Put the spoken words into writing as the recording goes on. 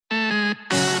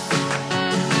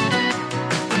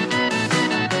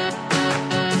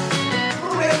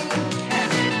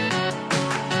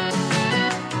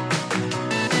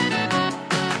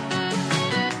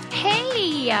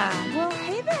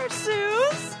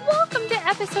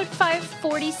episode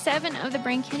 547 of the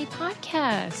Brain Candy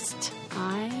Podcast.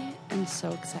 I am so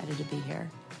excited to be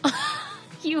here.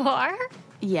 You are?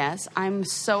 Yes, I'm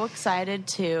so excited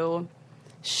to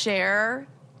share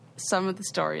some of the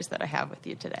stories that I have with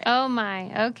you today. Oh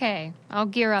my, okay. I'll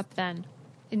gear up then,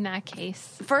 in that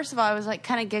case. First of all, I was like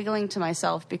kind of giggling to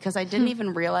myself because I didn't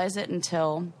even realize it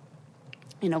until,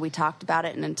 we talked about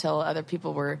it and until other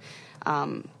people were,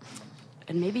 and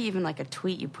maybe even like a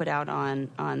tweet you put out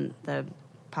on the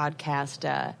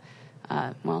podcast,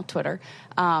 Twitter,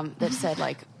 that said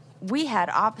like, we had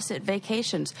opposite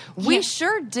vacations. We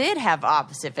sure did have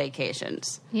opposite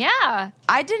vacations. Yeah.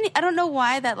 I don't know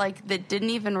why that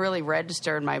didn't even really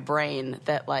register in my brain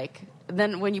that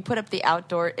then when you put up the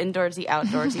indoorsy,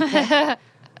 outdoorsy thing,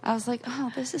 I was like,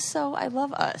 oh, this is I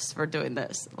love us for doing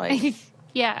this.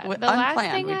 Yeah. The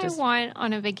last thing I want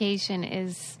on a vacation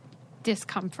is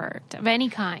discomfort of any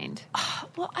kind.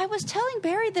 Well, I was telling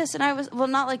Barry this and I was,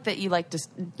 not like that you like to,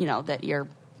 that you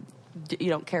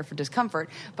don't care for discomfort,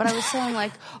 but I was saying I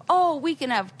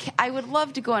would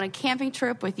love to go on a camping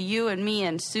trip with you and me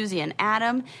and Susie and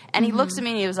Adam. And he looks at me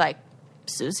and he was like,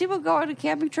 Susie will go on a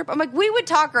camping trip? I'm like, we would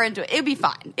talk her into it. It'd be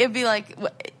fine. It'd be like,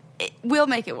 we'll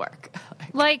make it work.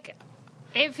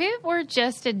 If it were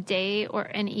just a day or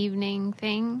an evening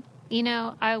thing,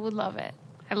 I would love it.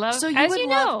 I love, so as you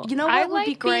know, I would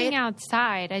be like great? Being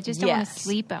outside. I just don't want to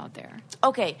sleep out there.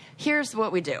 Okay, here's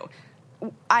what we do.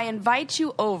 I invite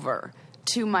you over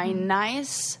to my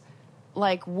nice,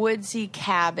 woodsy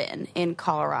cabin in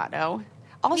Colorado.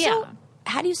 Also,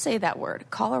 how do you say that word?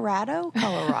 Colorado?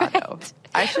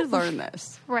 I should learn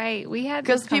this. Right. We had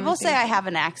because people say I have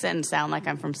an accent and sound like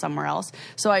I'm from somewhere else.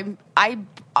 So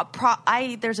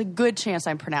there's a good chance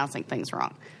I'm pronouncing things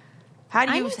wrong.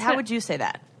 How would you say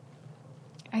that?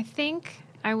 I think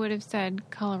I would have said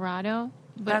Colorado.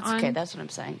 But that's okay. That's what I'm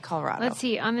saying. Colorado. Let's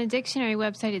see. On the dictionary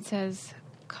website, it says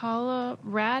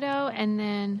Colorado and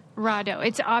then Rado.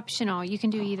 It's optional. You can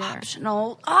do either.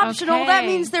 Optional. Okay. That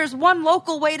means there's one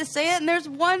local way to say it and there's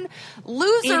one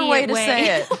loser way to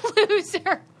say it.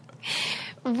 Loser.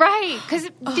 Right. Because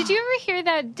did you ever hear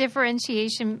that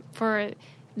differentiation for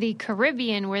the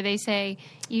Caribbean where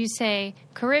you say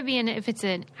Caribbean if it's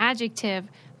an adjective,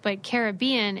 but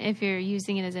Caribbean if you're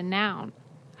using it as a noun?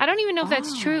 I don't even know if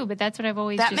that's true, but that's what I've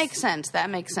always makes sense.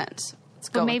 Let's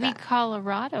go maybe with that.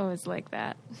 Colorado is like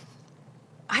that.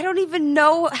 I don't even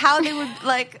know how they would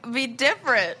be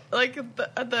different. I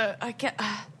can't.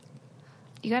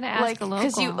 You got to ask a local.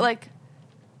 Because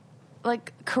you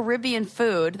Caribbean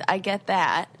food. I get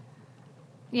that.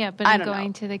 Yeah, but I'm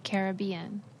going to the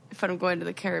Caribbean. If I'm going to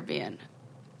the Caribbean,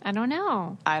 I don't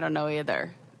know. I don't know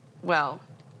either. Well.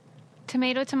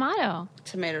 Tomato.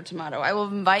 Tomato. I will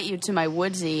invite you to my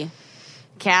woodsy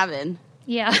cabin.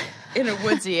 Yeah. In a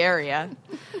woodsy area.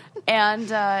 And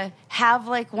have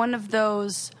one of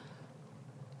those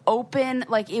open,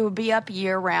 it would be up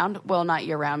year round. Well, not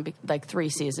year round, 3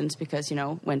 seasons because,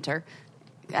 winter.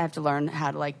 I have to learn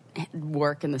how to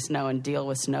work in the snow and deal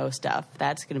with snow stuff.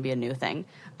 That's going to be a new thing.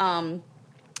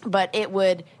 But it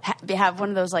would have one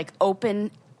of those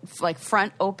open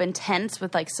front open tents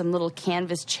with some little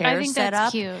canvas chairs set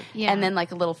up. Cute. Yeah. And then a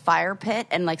little fire pit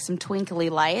and some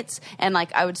twinkly lights. And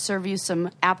I would serve you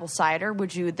some apple cider.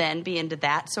 Would you then be into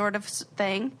that sort of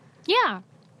thing? Yeah.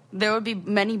 There would be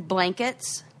many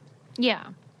blankets. Yeah.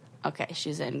 Okay,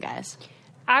 she's in, guys.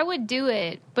 I would do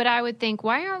it, but I would think,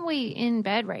 why aren't we in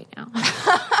bed right now?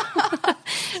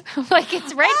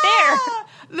 It's right there.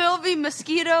 There'll be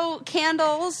mosquito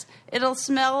candles. It'll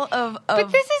smell of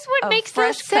But this is what makes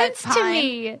no sense pine. to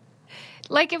me.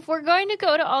 If we're going to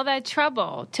go to all that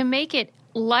trouble to make it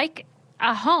like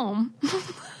a home, maybe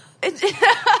we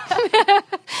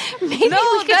could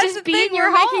that's just the be thing. in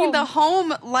your We're home. making the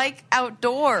home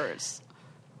outdoors.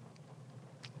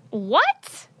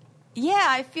 What? Yeah,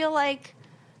 I feel like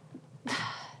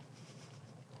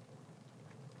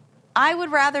I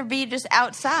would rather be just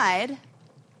outside.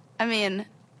 I mean,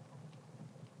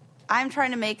 I'm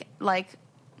trying to make the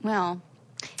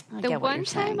one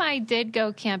time I did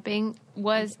go camping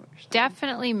was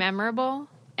definitely memorable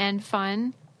and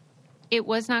fun. It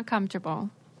was not comfortable,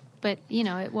 but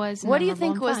it was. What do you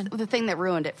think was fun. the thing that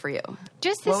ruined it for you?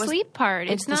 Just the sleep part.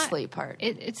 It's the not sleep part.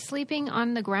 It's sleeping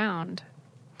on the ground.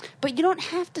 But you don't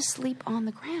have to sleep on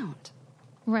the ground.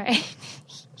 Right.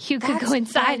 You could go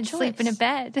inside and sleep in a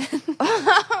bed.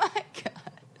 Oh my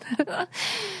God.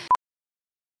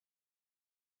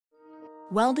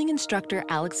 Welding instructor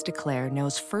Alex DeClaire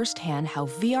knows firsthand how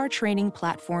VR training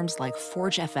platforms like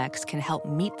ForgeFX can help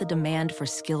meet the demand for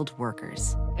skilled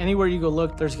workers. Anywhere you go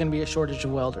look, there's going to be a shortage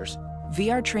of welders.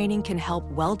 VR training can help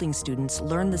welding students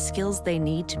learn the skills they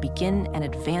need to begin and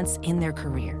advance in their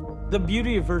career. The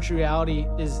beauty of virtual reality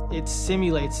is it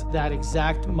simulates that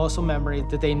exact muscle memory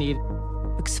that they need.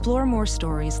 Explore more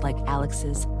stories like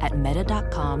Alex's at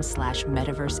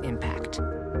meta.com/metaverseimpact.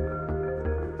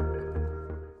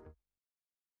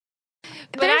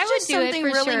 But There's I would just do it something for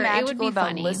really sure. It would magical be about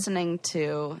funny. listening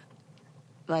to,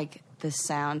 like, the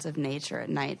sounds of nature at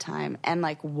nighttime and,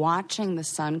 like, watching the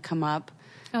sun come up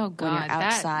Oh when God, you're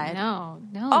outside. no.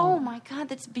 Oh my God,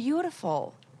 that's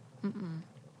beautiful.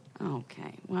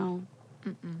 Okay, well,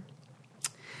 No,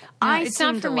 I it's seem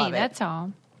not for to me. love it. That's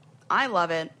all. I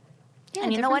love it. Yeah,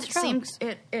 And you know what? different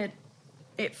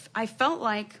I felt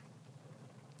like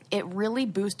it really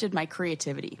boosted my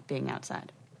creativity being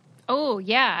outside. Oh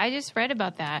yeah, I just read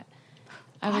about that.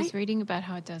 I was reading about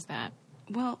how it does that.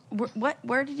 Well,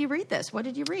 where did you read this? What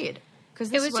did you read? Because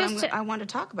this It is was what just I want to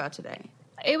talk about today.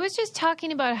 It was just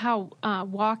talking about how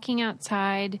walking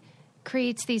outside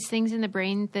creates these things in the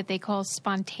brain that they call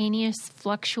spontaneous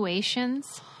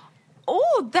fluctuations.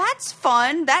 Oh, that's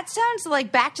fun. That sounds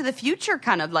like Back to the Future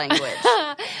kind of language.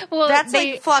 Well, That's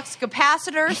like flux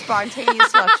capacitor,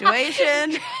 spontaneous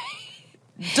fluctuation,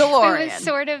 DeLorean. It was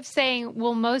sort of saying,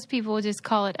 well, most people will just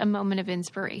call it a moment of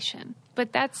inspiration,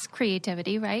 but that's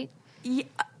creativity, right? Yeah,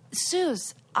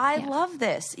 Suze, I Yeah. love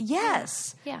this.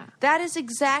 Yes. Yeah. That is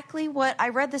exactly what I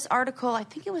read this article, I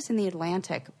think it was in The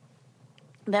Atlantic,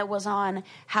 that was on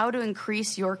how to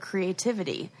increase your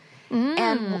creativity.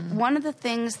 And one of the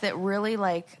things that really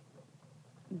like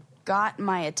got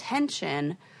my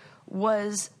attention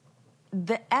was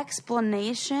the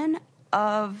explanation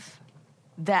of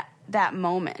that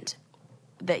moment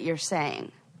that you're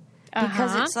saying.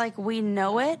 Because it's like we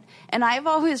know it, and I've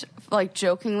always like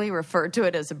jokingly referred to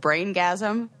it as a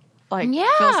braingasm. Like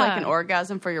feels like an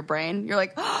orgasm for your brain. You're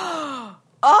like,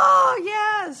 oh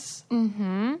yes.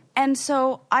 Mm-hmm. And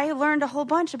so I learned a whole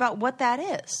bunch about what that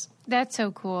is, That's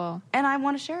so cool. and I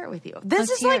want to share it with you. This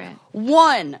Let's is hear like it.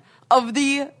 one of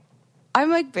the. I'm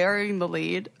like burying the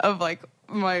lead of like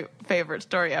my favorite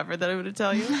story ever that I'm going to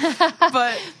tell you,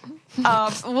 but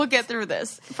we'll get through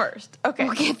this first. Okay,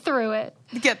 We'll get through it.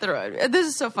 get through it. This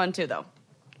is so fun too, though,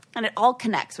 and it all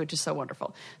connects, which is so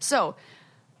wonderful. So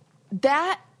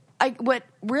what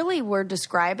really we're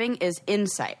describing is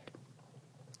insight.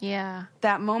 Yeah.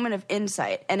 That moment of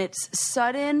insight, and it's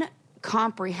sudden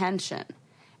comprehension.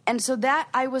 And so that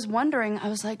I was wondering, I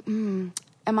was like, am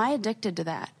I addicted to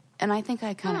that? And I think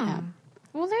I kind of am.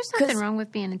 Well, there's nothing wrong with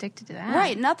being addicted to that.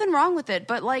 Right, nothing wrong with it,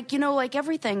 but like, you know, like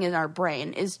everything in our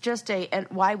brain is just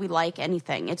why we like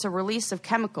anything. It's a release of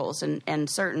chemicals and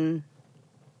certain,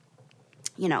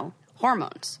 you know,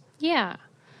 hormones. Yeah.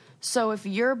 So if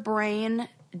your brain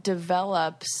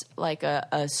develops like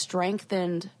a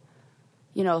strengthened,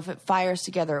 you know, if it fires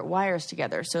together, it wires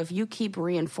together. So if you keep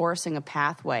reinforcing a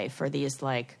pathway for these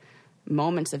like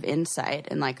moments of insight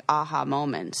and like aha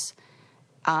moments,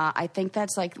 I think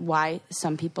that's like why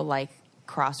some people like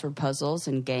crossword puzzles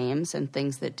and games and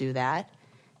things that do that.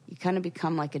 You kind of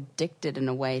become like addicted in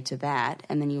a way to that,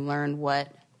 and then you learn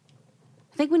what.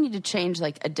 I think we need to change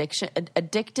like addiction.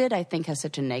 Addicted, I think, has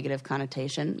such a negative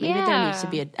connotation. Maybe there needs to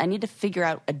be. I need to figure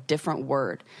out a different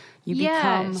word. You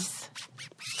become.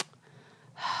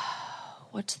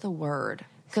 What's the word?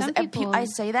 Because I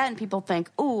say that and people think,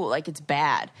 ooh, like it's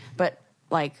bad, but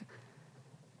like.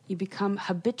 You become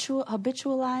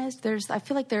habitualized. I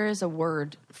feel like there is a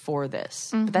word for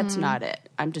this, but that's not it.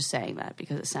 I'm just saying that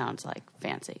because it sounds like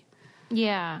fancy.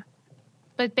 Yeah.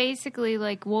 But basically,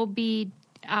 like, we'll be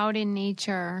out in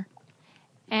nature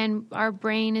and our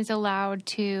brain is allowed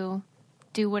to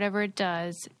do whatever it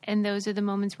does. And those are the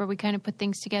moments where we kind of put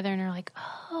things together and are like,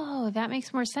 oh, that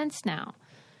makes more sense now.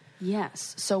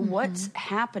 Yes. So what's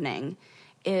happening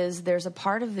is there's a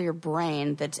part of your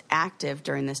brain that's active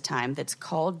during this time that's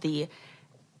called the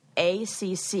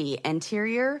ACC,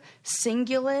 anterior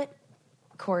cingulate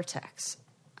cortex.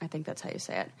 I think that's how you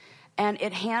say it. And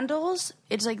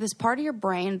it's like this part of your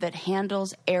brain that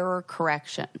handles error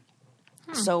correction.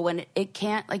 So when it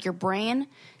can't, like your brain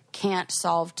can't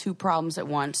solve two problems at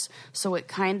once, so it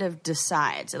kind of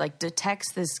decides. It like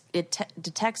detects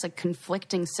detects like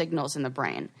conflicting signals in the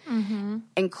brain,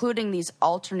 including these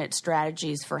alternate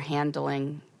strategies for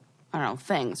handling, I don't know,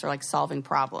 things or like solving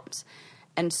problems.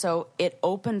 And so it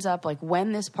opens up like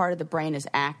when this part of the brain is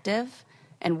active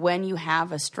and when you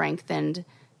have a strengthened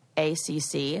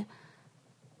ACC,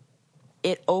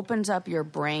 it opens up your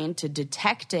brain to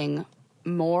detecting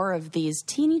more of these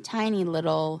teeny tiny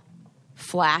little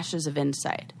flashes of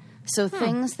insight. So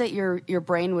things that your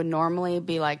brain would normally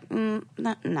be like, no,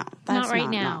 that's Not right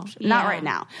now. Not Yeah. right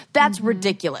now. That's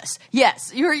ridiculous.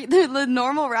 Yes, the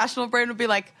normal rational brain would be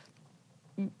like,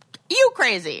 you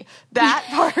crazy. That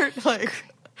part like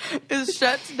is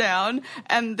shut down,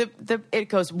 and it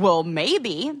goes, well,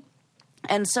 maybe.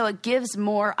 And so it gives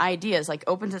more ideas, like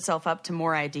opens itself up to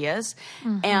more ideas,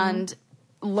 and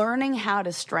learning how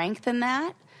to strengthen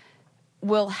that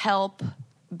will help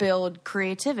build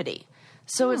creativity.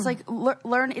 So it's like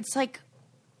learn. It's like,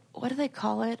 what do they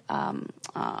call it?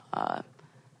 Not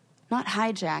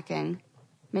hijacking,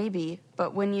 maybe,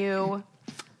 but when you.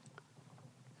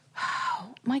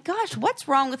 Oh my gosh, what's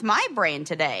wrong with my brain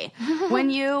today? When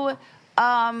you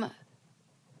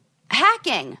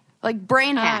hacking, like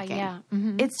brain hacking. Yeah.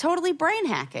 It's totally brain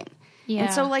hacking. Yeah.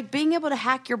 And so like being able to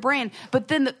hack your brain, but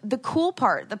then the cool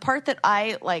part, the part that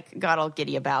I like got all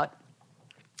giddy about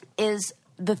is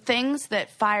the things that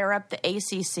fire up the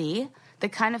ACC, the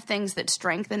kind of things that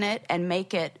strengthen it and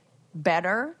make it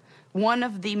better. One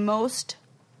of the most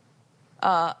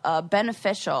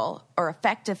beneficial or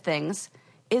effective things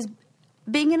is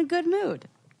being in a good mood.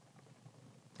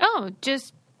 Oh,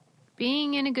 just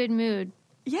being in a good mood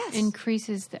Yes.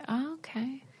 increases the... Oh,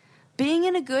 okay. Being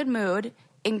in a good mood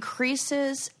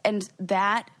increases and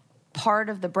that part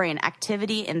of the brain,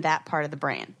 activity in that part of the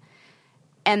brain.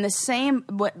 And the same,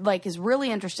 what like is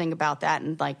really interesting about that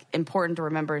and like important to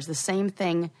remember is the same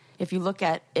thing. If you look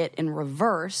at it in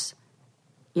reverse,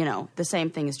 you know, the same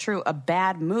thing is true. A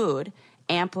bad mood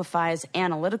amplifies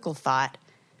analytical thought,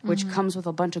 which comes with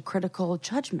a bunch of critical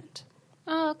judgment.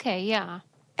 Oh, okay, yeah.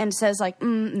 And says like,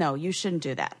 no, you shouldn't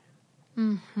do that.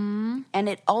 And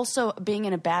it also, being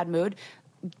in a bad mood,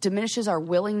 diminishes our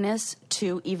willingness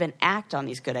to even act on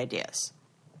these good ideas.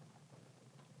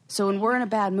 So when we're in a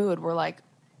bad mood, we're like,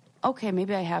 okay,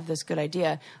 maybe I have this good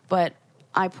idea, but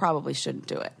I probably shouldn't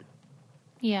do it.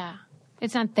 Yeah.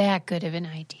 It's not that good of an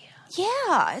idea.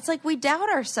 Yeah, it's like we doubt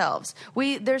ourselves.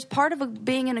 There's part of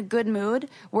being in a good mood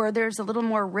where there's a little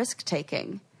more risk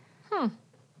taking. And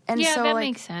Yeah, so that like,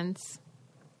 makes sense.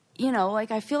 you know,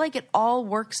 like I feel like it all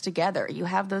works together. You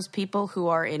have those people who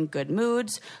are in good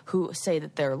moods, who say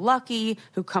that they're lucky,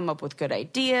 who come up with good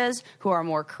ideas, who are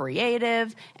more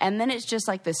creative, and then it's just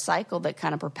like this cycle that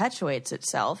kind of perpetuates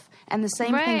itself. And the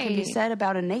same thing can be Right. said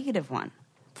about a negative one.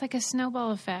 It's like a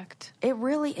snowball effect. It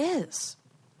really is.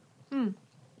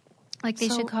 Like they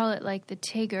So- should call it like the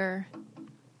Tigger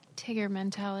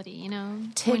mentality, you know? Winnie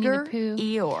the Tigger, Pooh.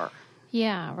 Eeyore.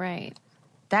 Yeah, right.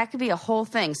 That could be a whole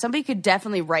thing. Somebody could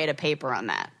definitely write a paper on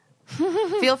that.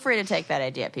 Feel free to take that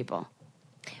idea, people.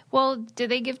 Well, do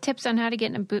they give tips on how to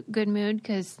get in a good mood?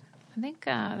 Because I think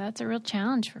that's a real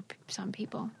challenge for some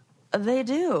people. They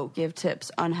do give tips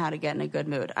on how to get in a good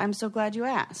mood. I'm so glad you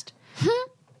asked.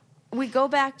 We go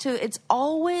back to, it's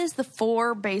always the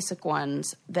 4 basic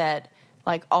ones that,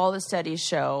 like, all the studies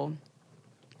show.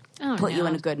 Oh, Put you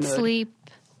in a good mood. Sleep,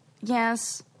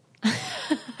 Yes.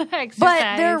 exercise.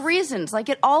 But there are reasons. Like,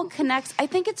 it all connects. I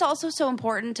think it's also so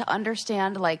important to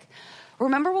understand, like,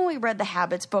 remember when we read the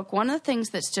Habits book? One of the things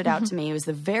that stood out to me was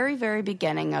the very, very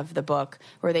beginning of the book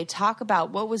where they talk about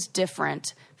what was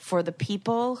different for the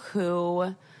people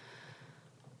who...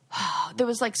 there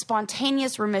was like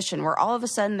spontaneous remission where all of a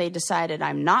sudden they decided,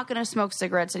 I'm not going to smoke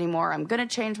cigarettes anymore. I'm going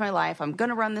to change my life. I'm going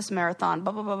to run this marathon,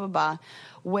 blah, blah, blah, blah, blah.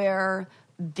 Where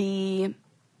the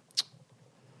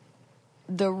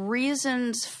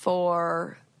reasons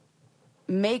for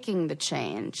making the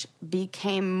change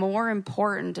became more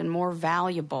important and more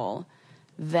valuable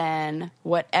than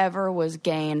whatever was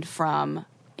gained from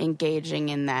engaging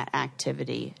in that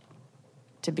activity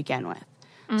to begin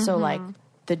with. So like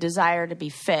the desire to be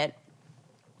fit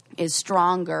is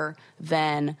stronger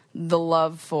than the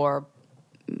love for,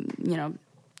 you know,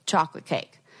 chocolate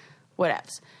cake,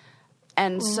 whatevs.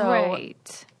 And so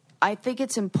Right. I think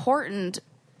it's important,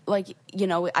 like, you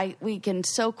know, we can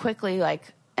so quickly,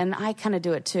 like, and I kind of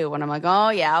do it too when I'm like, oh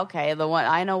yeah, okay, the one,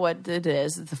 I know what it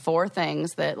is. It's the 4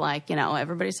 things that, like, you know,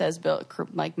 everybody says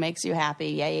like makes you happy.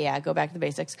 Yeah. Go back to the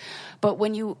basics. But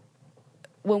when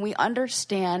we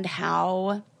understand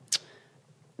how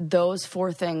those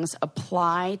 4 things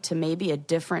apply to maybe a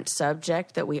different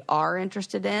subject that we are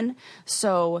interested in.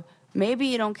 So maybe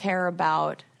you don't care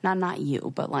about, not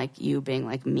you, but like you being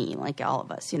like me, like all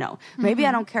of us, you know. Maybe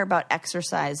I don't care about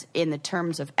exercise in the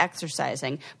terms of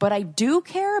exercising, but I do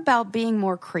care about being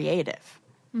more creative.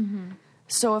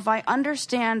 So if I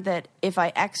understand that if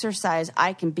I exercise,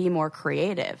 I can be more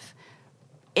creative,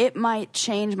 it might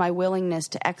change my willingness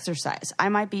to exercise. I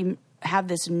might be have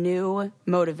this new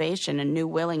motivation and new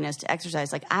willingness to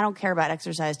exercise. Like, I don't care about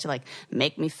exercise to like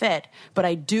make me fit, but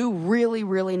I do really,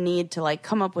 really need to like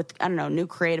come up with, I don't know, new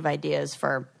creative ideas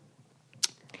for,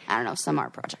 I don't know, some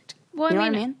art project. Well, you know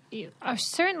what I mean?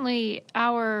 Certainly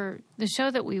the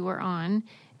show that we were on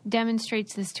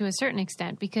demonstrates this to a certain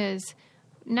extent, because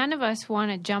none of us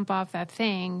want to jump off that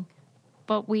thing,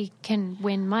 but we can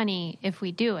win money if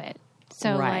we do it.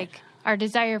 So like our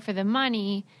desire for the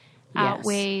money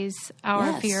outweighs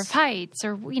our fear of heights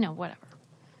or, whatever.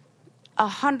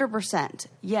 100%.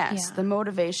 Yes. Yeah. The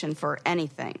motivation for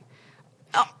anything.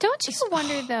 Don't you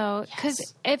wonder, though,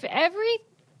 because if every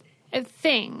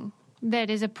thing that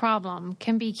is a problem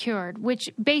can be cured, which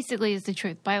basically is the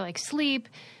truth, by like sleep,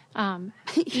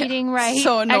 eating right,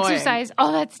 so annoying. exercise,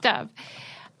 all that stuff,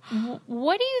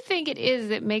 what do you think it is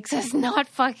that makes us not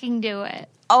fucking do it?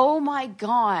 Oh, my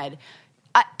God.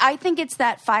 I think it's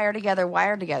that fire together,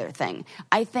 wire together thing.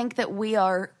 I think that we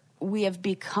have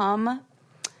become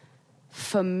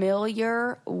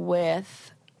familiar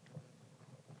with,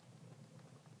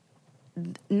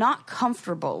 not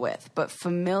comfortable with, but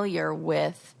familiar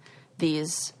with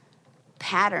these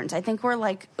patterns. I think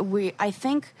I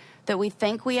think that we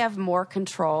think we have more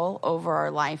control over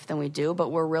our life than we do,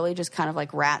 but we're really just kind of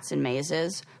like rats in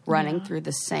mazes running through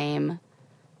the same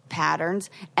patterns.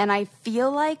 And I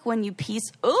feel like when you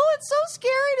it's so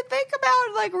scary to think about.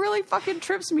 It like really fucking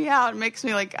trips me out. It makes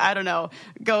me like, I don't know,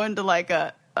 go into like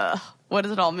a, what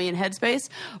does it all mean, headspace?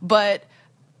 But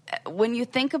when you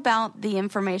think about the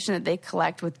information that they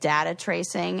collect with data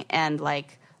tracing and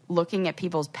like looking at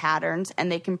people's patterns, and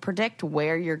they can predict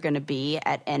where you're going to be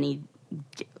at any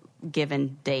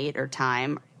given date or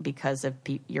time because of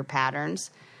your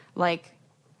patterns, like,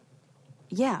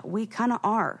 yeah, we kind of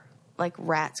are like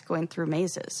rats going through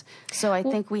mazes. So I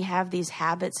think we have these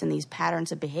habits and these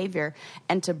patterns of behavior,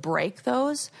 and to break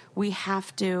those, we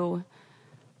have to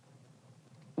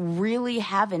really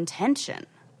have intention.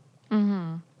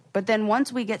 Mm-hmm. But then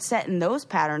once we get set in those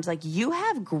patterns, like, you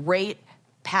have great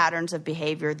patterns of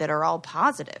behavior that are all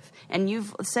positive. And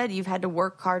you've said you've had to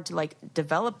work hard to like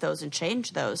develop those and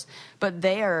change those, but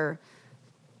they are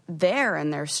there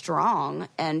and they're strong,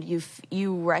 and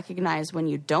you recognize when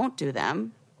you don't do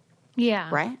them. Yeah.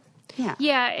 Right? Yeah.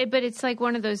 Yeah, but it's like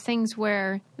one of those things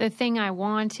where the thing I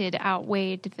wanted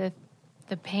outweighed the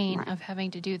pain of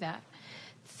having to do that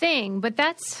thing. But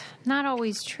that's not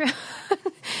always true.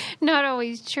 Not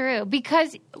always true.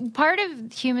 Because part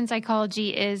of human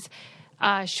psychology is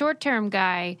short-term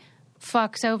guy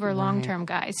fucks over long-term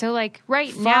guy. So, like,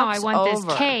 now I want this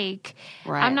cake.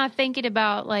 Right. I'm not thinking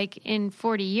about, like, in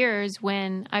 40 years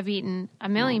when I've eaten a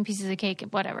million pieces of cake,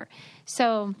 whatever.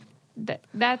 So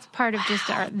that's part of just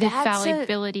the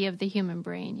fallibility of the human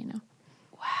brain,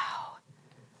 Wow.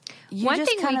 You One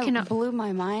just thing kind of blew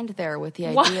my mind there with the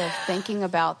idea of thinking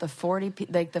about the 40,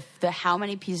 like the how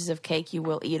many pieces of cake you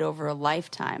will eat over a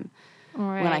lifetime.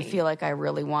 Right. When I feel like I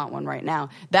really want one right now.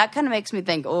 That kind of makes me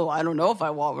think, I don't know if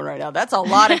I want one right now. That's a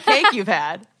lot of cake you've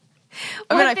had.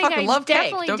 I fucking love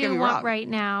cake. Don't get me wrong. Want right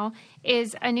now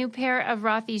is a new pair of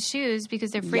Rothy's shoes,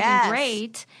 because they're freaking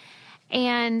great.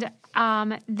 And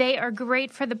they are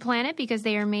great for the planet because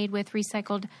they are made with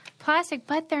recycled plastic,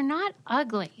 but they're not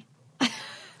ugly.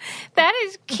 That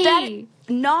is key.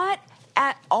 Not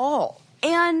at all.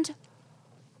 And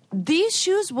these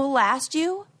shoes will last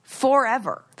you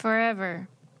forever. Forever.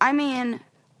 I mean,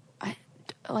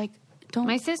 don't.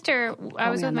 My sister,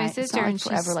 I was with my sister, it's not and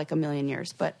like forever, like a million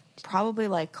years, but probably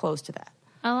like close to that.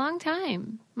 A long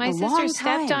time. My sister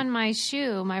stepped on my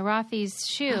shoe, my Rothy's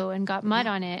shoe, and got mud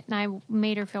on it, and I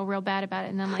made her feel real bad about it.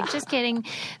 And I'm like, just kidding.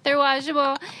 They're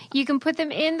washable. You can put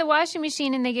them in the washing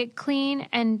machine, and they get clean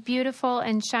and beautiful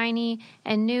and shiny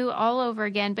and new all over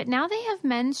again. But now they have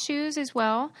men's shoes as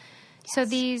well. Yes. So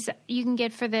these you can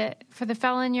get for the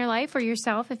fella in your life or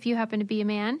yourself if you happen to be a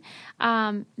man.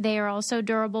 They are also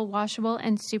durable, washable,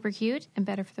 and super cute and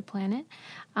better for the planet.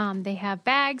 They have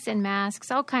bags and masks,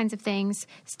 all kinds of things.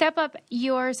 Step up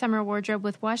your summer wardrobe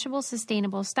with washable,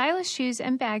 sustainable, stylish shoes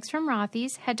and bags from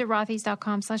Rothy's. Head to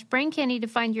rothys.com/braincandy to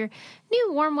find your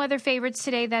new warm weather favorites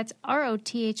today. That's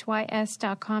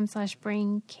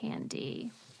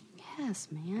rothys.com/braincandy. Yes,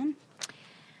 man.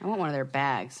 I want one of their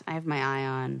bags. I have my eye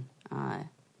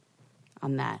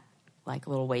on that, like,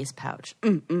 little waist pouch.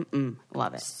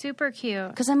 Love it. Super cute.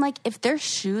 Because I'm like, if their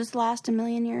shoes last a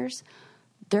million years,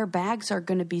 their bags are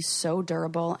going to be so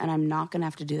durable, and I'm not going to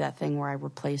have to do that thing where I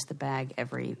replace the bag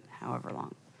every however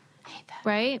long. I hate that.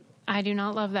 Right? I do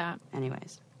not love that.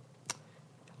 Anyways.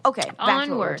 Okay, back Onward.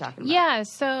 to what we're talking about. Yeah,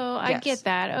 so I get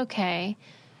that. Okay.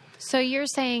 So you're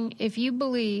saying if you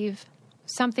believe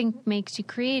something makes you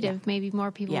creative, maybe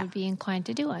more people would be inclined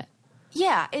to do it.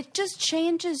 Yeah, it just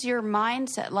changes your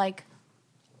mindset. Like,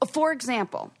 for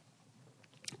example,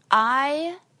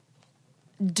 I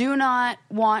do not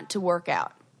want to work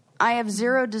out. I have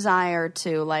zero desire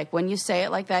to, like, when you say it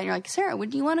like that, and you're like, Sarah,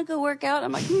 would you want to go work out?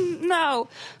 I'm like, no.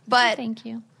 But Thank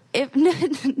you.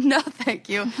 No, thank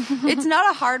you. It's not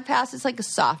a hard pass. It's like a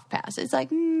soft pass. It's like,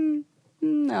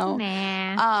 no.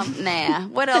 Nah. Nah.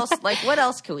 What else? Like, what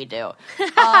else can we do?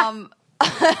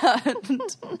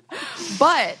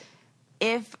 But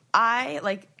if I,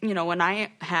 like, you know, when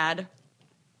I had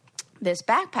this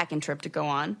backpacking trip to go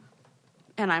on,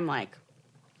 and I'm like,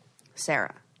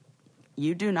 Sarah,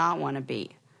 you do not want to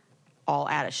be all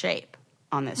out of shape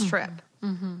on this trip.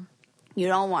 Mm-hmm. You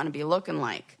don't want to be looking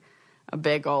like a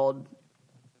big old,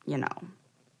 you know,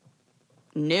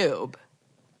 noob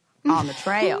on the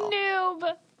trail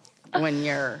Noob. when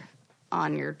you're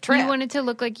on your trip. You wanted to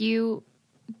look like you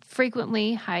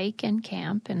frequently hike and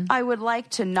camp, and I would like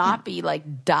to not be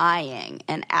like dying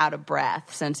and out of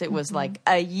breath, since it was like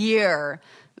a year,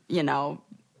 you know,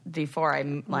 before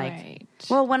I'm like, Right.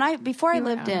 well, before I you were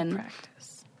lived out of in,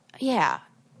 practice. yeah,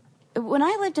 when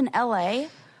I lived in LA,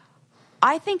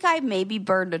 I think I maybe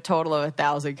burned a total of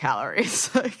 1,000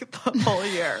 calories like the whole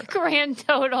year. Grand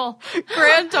total.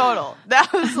 Grand total.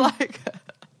 That was like,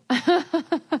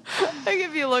 like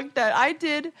if you looked at,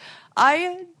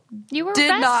 I You were did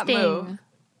resting. not move.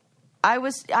 I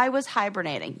was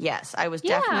hibernating. Yes, I was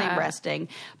definitely Yeah. resting.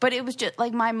 But it was just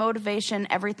like my motivation,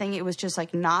 everything, it was just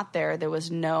like not there. There was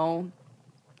no,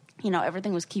 you know,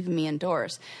 everything was keeping me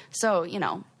indoors. So, you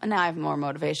know, now I have more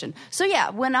motivation. So yeah,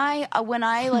 when I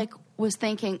like was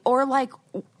thinking, or like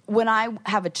when I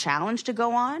have a challenge to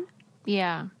go on,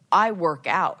 Yeah. I work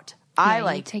out. I you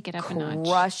like take it up a notch.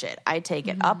 crush it. I take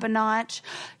it up a notch.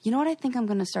 You know what I think I'm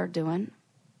going to start doing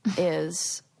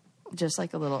is just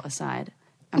like a little aside.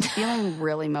 I'm feeling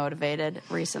really motivated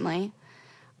recently.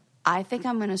 I think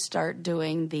I'm going to start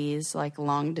doing these like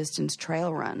long distance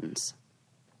trail runs.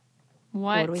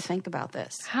 What do we think about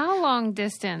this? How long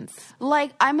distance?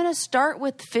 Like I'm going to start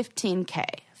with 15K,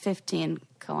 15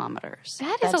 kilometers.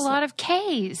 That is a lot of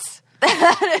Ks.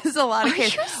 That is a lot of Are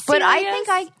kids. you But I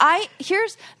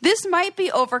serious? think this might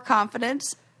be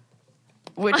overconfidence,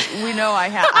 which we know I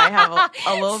have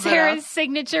a little Sarah's bit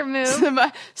signature move. of.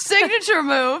 My signature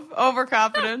move,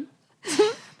 overconfident.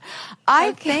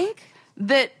 I think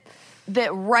that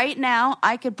right now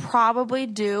I could probably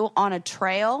do on a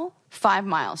trail 5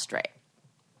 miles straight.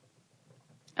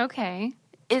 Okay.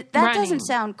 That Running. doesn't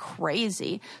sound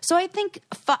crazy. So I think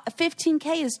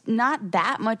 15K is not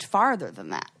that much farther than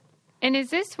that. And is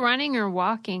this running or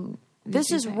walking?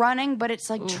 This is running, but it's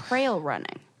like trail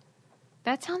running.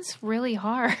 That sounds really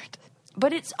hard.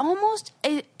 But it's almost,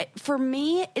 for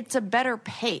me, it's a better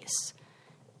pace.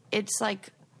 It's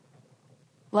like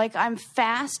I'm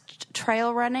fast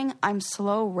trail running, I'm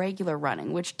slow regular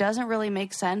running, which doesn't really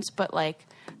make sense, but like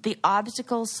the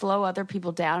obstacles slow other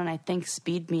people down and I think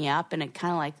speed me up, and it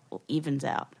kind of like evens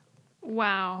out.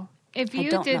 Wow. If I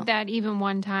you don't did know. that even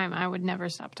one time, I would never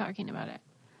stop talking about it.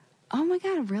 Oh my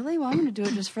God, really? Well, I'm going to do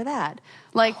it just for that.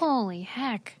 Like, Holy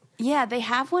heck. yeah, they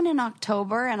have one in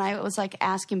October, and I was like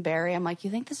asking Barry, I'm like, you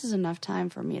think this is enough time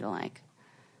for me to like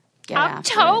get after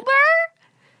it? October?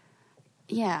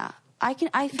 Yeah. I feel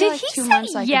Did like he 2 say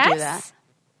months I yes? could do that.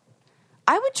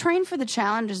 I would train for the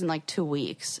challenges in like 2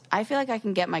 weeks. I feel like I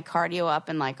can get my cardio up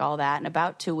and like all that. In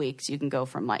about 2 weeks, you can go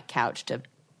from like couch to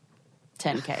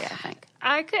 10K, I think.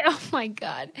 I could, oh my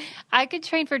God. I could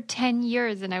train for 10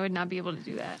 years and I would not be able to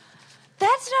do that.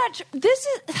 That's not true. This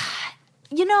is,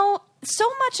 you know, so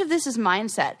much of this is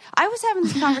mindset. I was having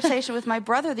this conversation with my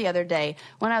brother the other day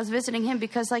when I was visiting him,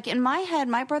 because like in my head,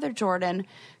 my brother Jordan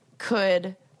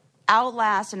could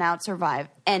outlast and outsurvive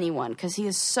anyone because he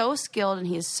is so skilled and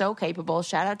he is so capable.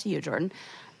 Shout out to you, Jordan.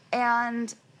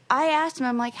 And I asked him,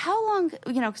 I'm like, how long,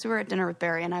 you know, because we were at dinner with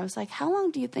Barry, and I was like, how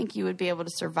long do you think you would be able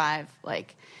to survive,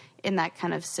 like, in that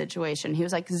kind of situation? He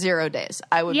was like, 0 days.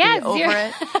 I would be over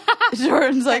it.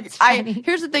 Jordan's like,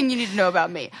 here's the thing you need to know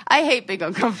about me. I hate being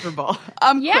uncomfortable.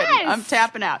 I'm quitting. I'm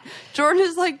tapping out. Jordan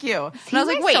is like you. And I was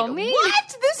like, wait,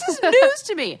 what? This is news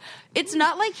to me. It's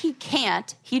not like he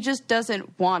can't. He just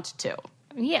doesn't want to.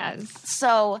 Yes.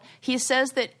 So he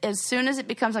says that as soon as it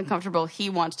becomes uncomfortable, he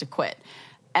wants to quit.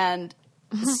 And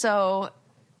so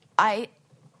I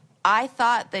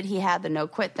thought that he had the no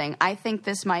quit thing. I think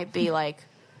this might be like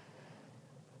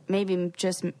maybe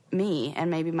just me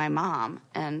and maybe my mom,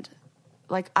 and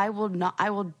like I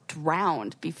will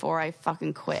drown before I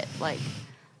fucking quit. Like,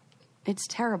 it's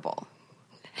terrible.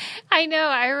 I know.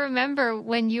 I remember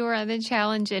when you were on the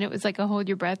challenge and it was like a hold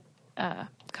your breath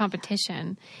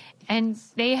competition, and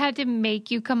they had to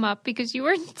make you come up because you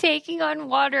were taking on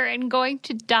water and going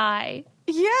to die.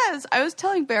 Yes, I was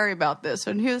telling Barry about this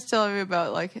when he was telling me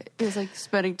about he was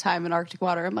spending time in Arctic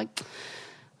water. I'm like,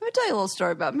 let me tell you a little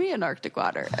story about me in Arctic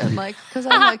water, and because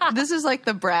I'm like, this is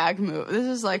the brag move. This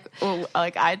is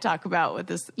I talk about with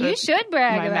this. You should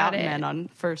brag my about mountain it men on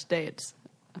first dates.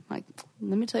 I'm like,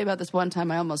 let me tell you about this one time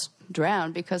I almost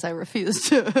drowned because I refused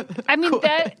to. I mean,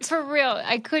 that for real,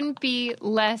 I couldn't be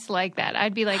less like that.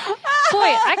 I'd be like, boy,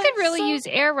 I could really use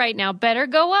air right now. Better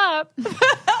go up.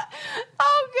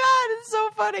 Oh God, it's so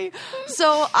funny.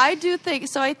 So I do think.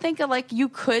 So I think you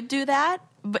could do that,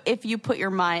 but if you put your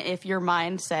mind, if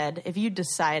you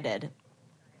decided,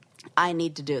 I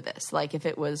need to do this. If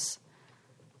it was.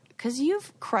 Because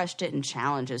you've crushed it in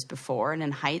challenges before and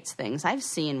in heights things. I've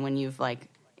seen when you've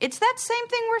it's that same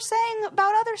thing we're saying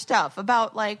about other stuff,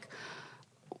 about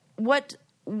what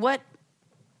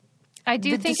I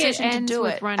do think it decision to ends do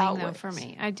with it running though outweighs. for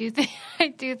me. I do think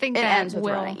It that ends with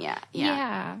will. running, yeah.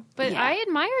 But Yeah. I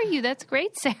admire you. That's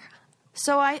great, Sarah.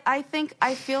 So I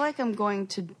feel like I'm going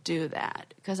to do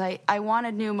that because I want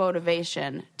a new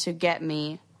motivation to get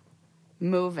me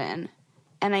moving.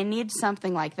 And I need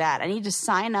something like that. I need to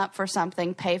sign up for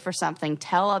something, pay for something,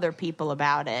 tell other people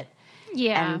about it.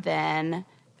 Yeah. And then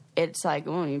it's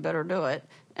oh, you better do it.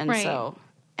 And Right. so,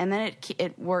 and then it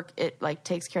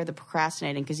takes care of the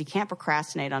procrastinating because you can't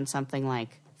procrastinate on something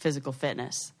like physical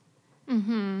fitness.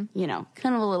 Mm-hmm.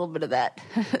 Kind of a little bit of that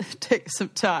takes some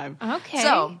time. Okay.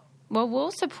 So, well,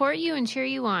 we'll support you and cheer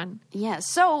you on. yeah.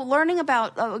 So learning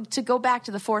about, to go back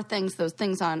to the 4 things, those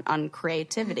things on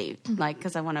creativity,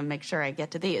 because I want to make sure I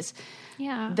get to these.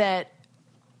 Yeah. That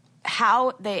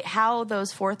how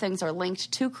those 4 things are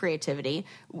linked to creativity.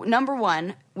 Number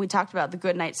 1, we talked about the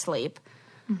good night's sleep.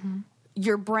 Mm-hmm.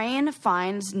 Your brain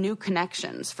finds new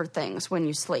connections for things when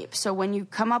you sleep. So when you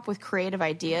come up with creative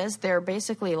ideas, they're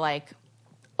basically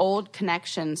old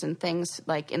connections and things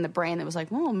in the brain that was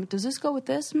well, does this go with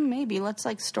this? Maybe let's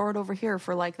store it over here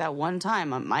for that one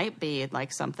time. It might be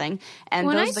something. And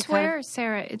When I those are the swear,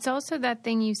 Sarah, it's also that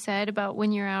thing you said about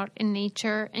when you're out in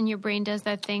nature and your brain does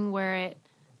that thing where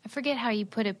I forget how you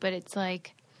put it, but it's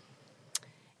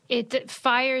it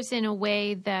fires in a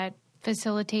way that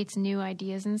facilitates new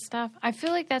ideas and stuff. I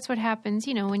feel like that's what happens,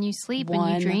 when you sleep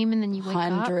and you dream and then you wake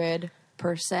up.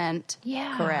 100%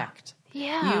 Yeah. correct.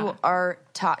 Yeah.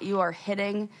 You are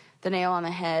hitting the nail on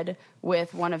the head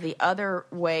with one of the other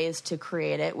ways to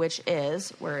create it, which is,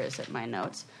 where is it, my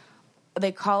notes?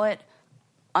 They call it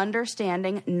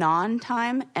understanding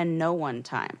non-time and no-one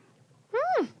time.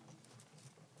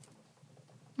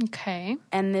 Okay.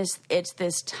 And it's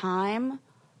this time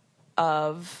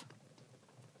of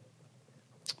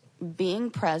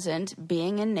being present,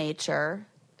 being in nature,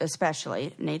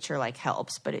 especially nature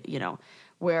helps, but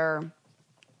where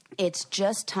it's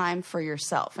just time for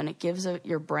yourself, and it gives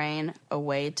your brain a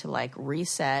way to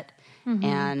reset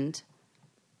and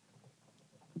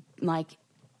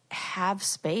have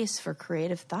space for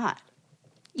creative thought.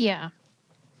 Yeah.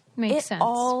 Makes sense. It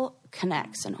all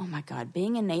connects. And oh my God,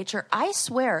 being in nature, I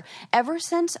swear, ever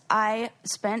since I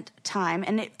spent time,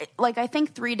 and I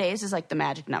think 3 days is the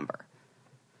magic number.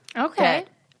 Okay.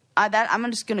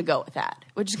 I'm just going to go with that,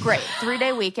 which is great.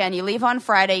 3-day weekend. You leave on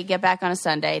Friday, you get back on a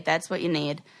Sunday. That's what you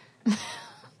need.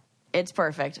 It's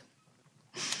perfect.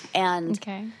 And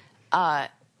Okay.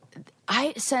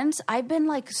 since I've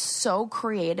been so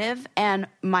creative, and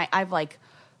I've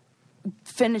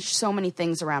finished so many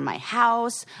things around my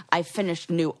house. I finished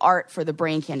new art for the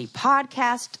Brain Candy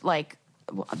podcast,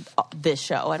 this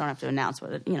show. I don't have to announce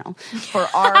what it, for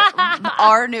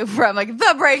our new, from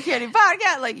the Brain Candy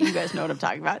podcast. You guys know what I'm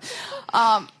talking about.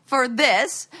 For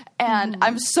this, and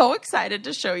I'm so excited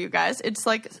to show you guys. It's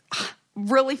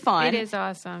really fun. It is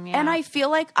awesome. Yeah. And I feel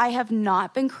like I have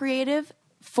not been creative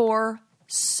for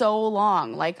so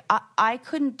long. I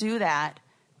couldn't do that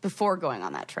before going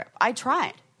on that trip. I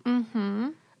tried. Mm-hmm.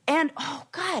 And, oh,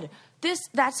 God,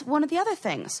 that's one of the other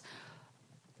things.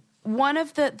 One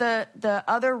of the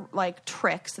other,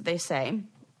 tricks that they say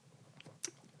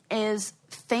is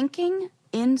thinking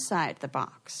inside the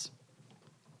box,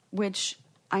 which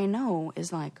I know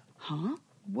is huh?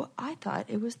 What? I thought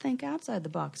it was think outside the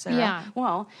box, Sarah. Yeah.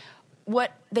 Well,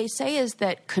 what they say is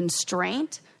that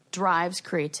constraint drives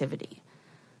creativity.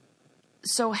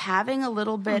 So having a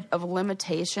little bit of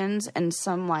limitations and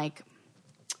some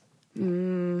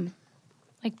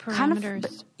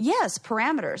parameters. Yes,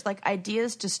 parameters,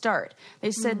 ideas to start.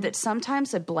 They said that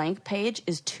sometimes a blank page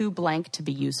is too blank to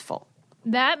be useful.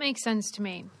 That makes sense to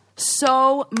me.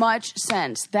 so much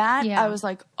sense. That Yeah. I was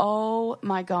like, oh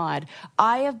my God.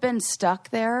 I have been stuck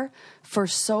there for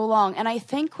so long. And I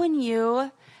think when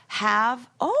you have,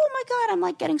 oh my God, I'm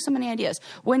like getting so many ideas.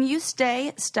 When you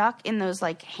stay stuck in those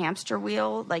like hamster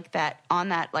wheel, like that on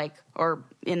that like, or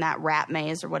in that rat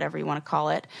maze or whatever you want to call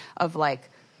it, of like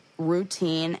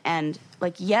routine, and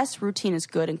like, yes, routine is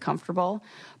good and comfortable,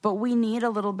 but we need a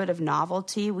little bit of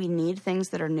novelty. We need things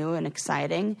that are new and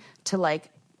exciting to like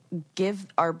give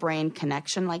our brain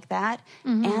connection like that,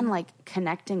 and like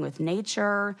connecting with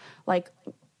nature. Like,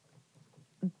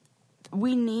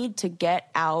 we need to get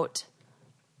out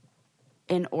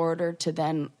in order to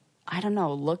then, I don't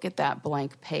know, look at that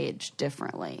blank page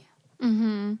differently.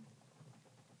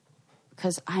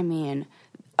 Because, I mean,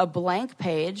 a blank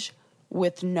page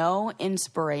with no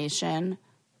inspiration,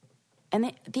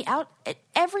 and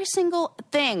every single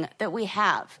thing that we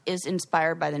have is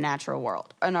inspired by the natural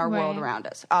world and our world Right. around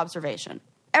us. Observation.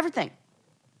 Everything.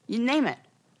 You name it.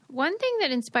 One thing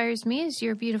that inspires me is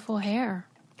your beautiful hair.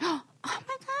 Oh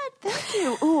my God, thank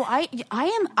you. Ooh,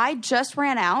 I just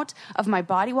ran out of my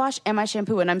body wash and my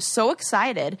shampoo, and I'm so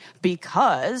excited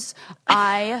because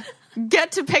I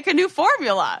get to pick a new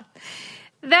formula.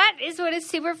 That is what is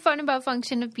super fun about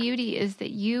Function of Beauty, is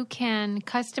that you can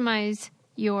customize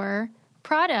your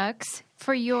products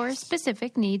for your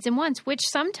specific needs and wants, which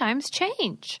sometimes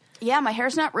change. Yeah, my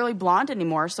hair's not really blonde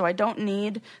anymore, so I don't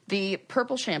need the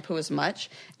purple shampoo as much.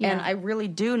 And Yeah. I really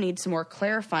do need some more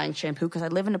clarifying shampoo because I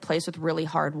live in a place with really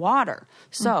hard water.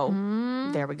 So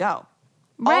there we go.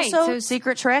 Right, Also, so-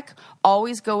 secret trick,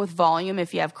 always go with volume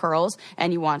if you have curls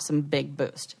and you want some big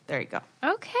boost. There you go.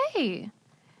 Okay.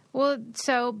 Well,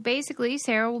 so basically,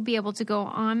 Sarah will be able to go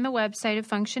on the website of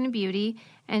Function of Beauty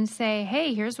and say,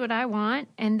 hey, here's what I want.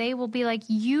 And they will be like,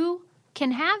 you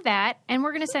can have that, and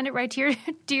we're going to send it right to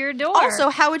your door. Also,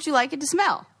 how would you like it to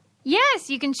smell? Yes,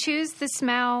 you can choose the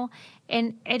smell,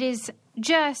 and it is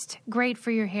just great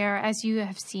for your hair, as you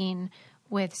have seen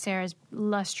with Sarah's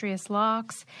lustrous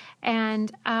locks.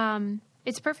 And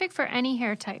it's perfect for any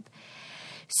hair type.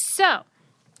 So,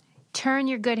 turn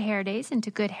your good hair days into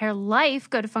good hair life.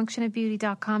 Go to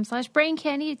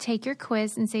functionofbeauty.com/braincandy to take your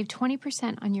quiz and save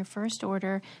 20% on your first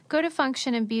order. Go to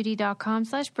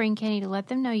functionofbeauty.com/braincandy to let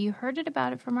them know you heard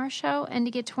about it from our show and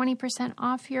to get 20%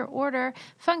 off your order.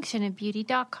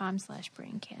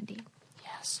 Functionofbeauty.com/braincandy.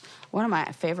 Yes. One of my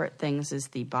favorite things is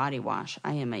the body wash.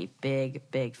 I am a big,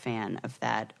 big fan of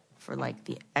that for like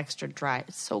the extra dry.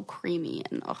 It's so creamy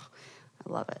and I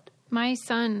love it. My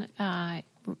son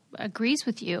agrees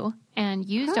with you and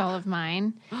used all of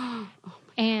mine,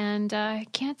 and I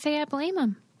can't say I blame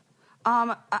him.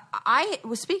 I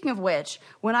was, speaking of which,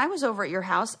 when I was over at your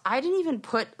house, I didn't even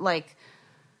put like,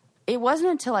 it wasn't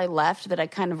until I left that I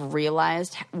kind of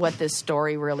realized what this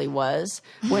story really was.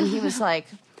 When he was like,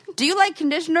 do you like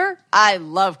conditioner? I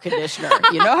love conditioner.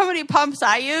 You know how many pumps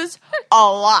I use? A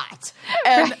lot.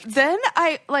 And then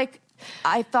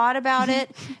I thought about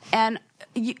it, and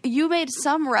you made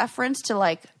some reference to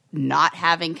like not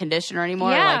having conditioner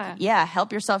anymore. Yeah. Like, yeah,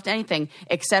 help yourself to anything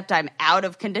except I'm out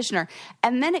of conditioner.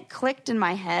 And then it clicked in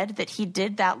my head that he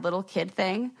did that little kid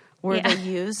thing where Yeah. they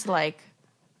use like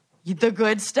the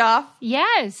good stuff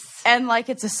Yes. and like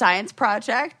it's a science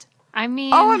project. I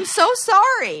mean, Oh, I'm so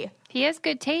sorry. he has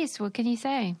good taste. What can you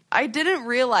say? I didn't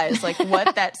realize like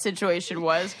what that situation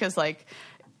was, because like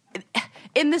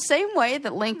in the same way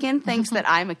that Lincoln thinks that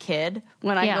I'm a kid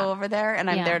when I Yeah. go over there and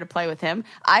I'm Yeah. there to play with him,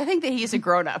 I think that he's a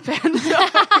grown up. And so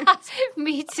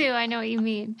Me too. I know what you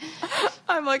mean.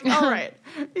 I'm like, all right,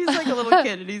 he's like a little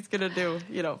kid and he's gonna do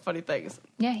funny things.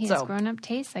 Yeah, he has So, grown-up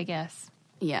taste, I guess.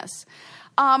 yes.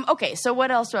 Okay, so what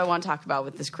else do I want to talk about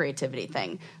with this creativity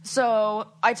thing? So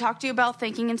I talked to you about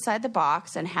thinking inside the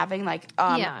box and having like,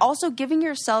 Yeah. also giving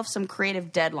yourself some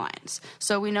creative deadlines.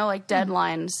 So we know like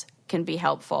deadlines can be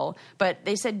helpful, but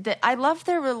they said that I love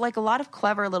there were like a lot of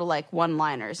clever little like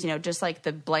one-liners, just like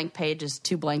the blank page is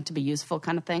too blank to be useful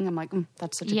kind of thing. I'm like,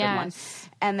 that's such a good one. Yes.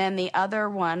 And then the other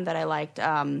one that I liked,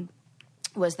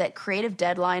 was that creative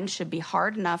deadlines should be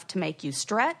hard enough to make you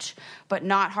stretch, but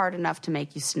not hard enough to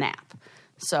make you snap.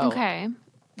 So Okay.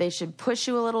 they should push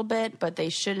you a little bit, but they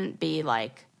shouldn't be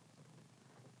like,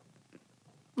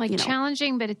 Like you know.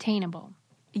 challenging but attainable.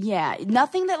 yeah,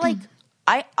 nothing that like,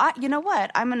 I you know what?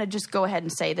 I'm going to just go ahead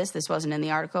and say this. This wasn't in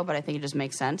the article, but I think it just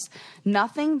makes sense.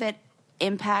 Nothing that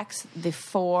impacts the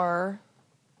 4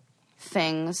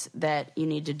 things that you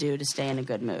need to do to stay in a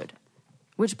good mood.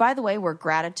 Which, by the way, were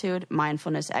gratitude,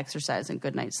 mindfulness, exercise, and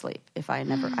good night's sleep. I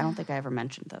don't think I ever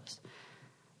mentioned those.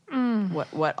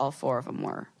 What all 4 of them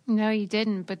were. No, you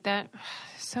didn't, but that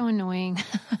so annoying.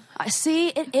 See,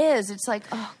 it is. It's like,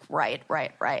 oh, right.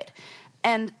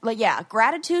 And like, yeah,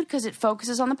 gratitude, because it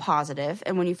focuses on the positive.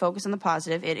 And when you focus on the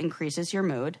positive, it increases your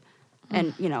mood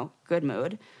and, good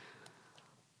mood.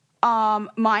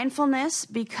 Mindfulness,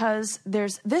 because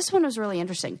this one was really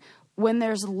interesting. When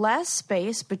there's less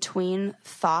space between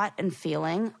thought and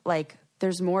feeling, like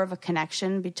there's more of a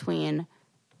connection between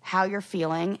how you're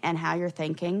feeling and how you're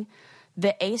thinking,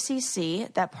 the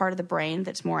ACC, that part of the brain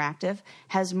that's more active,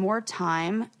 has more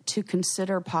time to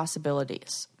consider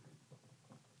possibilities.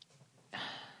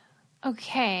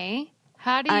 Okay.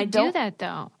 How do you do that,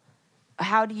 though?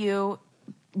 How do you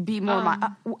be more...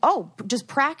 just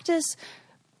practice.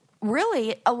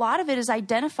 Really, a lot of it is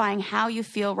identifying how you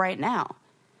feel right now.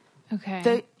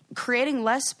 Okay. Creating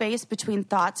less space between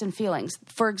thoughts and feelings.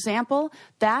 For example,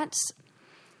 I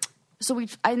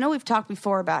know we've talked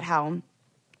before about how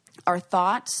our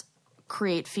thoughts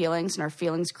create feelings and our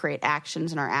feelings create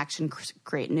actions and our actions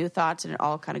create new thoughts, and it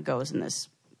all kind of goes in this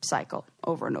cycle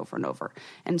over and over and over.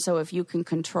 And so if you can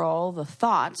control the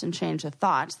thoughts and change the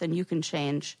thoughts, then you can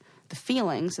change the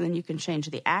feelings, and then you can change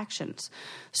the actions.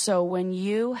 So when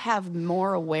you have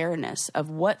more awareness of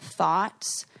what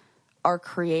thoughts are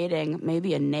creating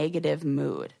maybe a negative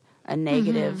mood, a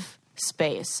negative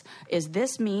space, is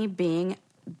this me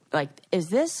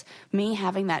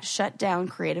having that shut down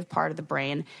creative part of the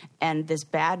brain and this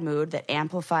bad mood that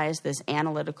amplifies this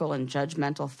analytical and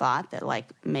judgmental thought that like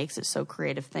makes it so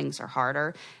creative things are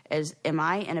harder? Am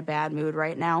I in a bad mood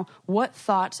right now? What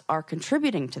thoughts are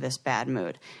contributing to this bad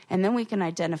mood? And then we can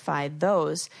identify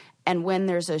those. And when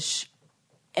there's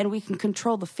and we can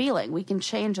control the feeling. We can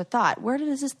change a thought. Where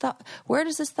does this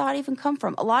thought even come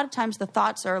from? A lot of times the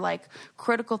thoughts are like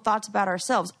critical thoughts about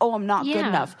ourselves. Oh, I'm not good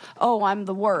enough. Oh, I'm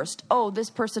the worst. Oh, this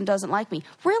person doesn't like me.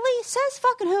 Really? Says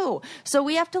fucking who? So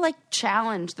we have to like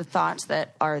challenge the thoughts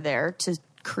that are there to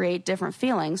create different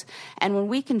feelings. And when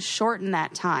we can shorten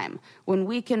that time, when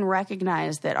we can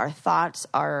recognize that our thoughts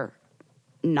are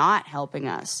not helping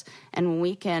us, and when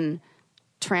we can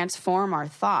transform our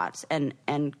thoughts and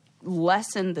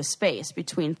lessen the space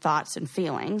between thoughts and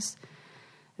feelings,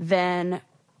 then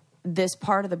this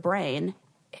part of the brain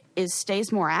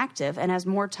stays more active and has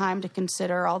more time to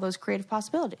consider all those creative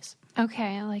possibilities.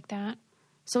 Okay, I like that.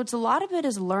 So it's a lot of it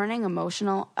is learning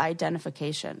emotional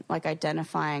identification, like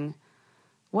identifying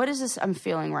what is this I'm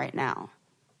feeling right now.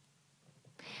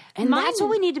 And that's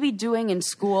what we need to be doing in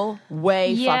school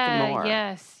way fucking more.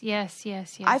 Yes.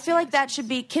 I feel like that should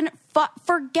be,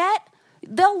 forget...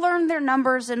 They'll learn their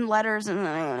numbers and letters and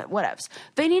whatevs.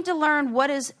 They need to learn what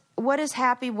is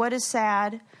happy, what is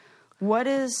sad, what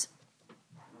is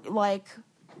like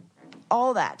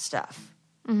all that stuff.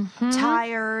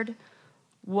 Tired,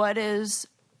 what is...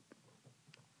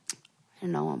 I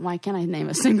don't know, why can't I name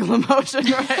a single emotion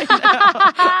right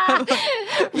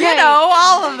now?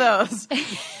 All of those.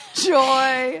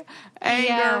 Joy,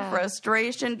 anger,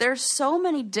 frustration. There's so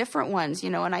many different ones,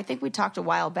 and I think we talked a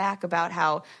while back about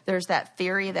how there's that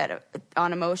theory that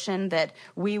on emotion that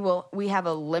we have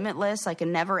a limitless, like a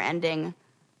never-ending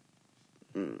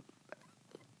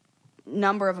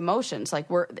number of emotions. Like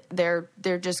they're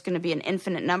just going to be an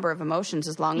infinite number of emotions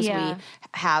as long as we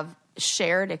have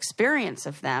shared experience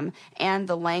of them and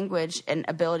the language and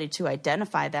ability to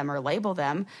identify them or label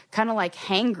them, kind of like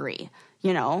hangry.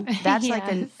 That's like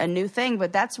a new thing,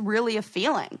 but that's really a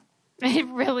feeling. It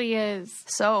really is.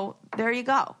 So there you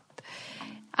go.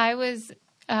 I was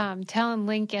telling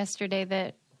Link yesterday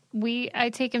that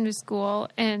I take him to school,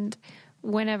 and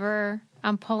whenever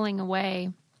I'm pulling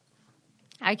away,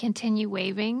 I continue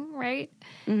waving, right?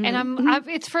 Mm-hmm. And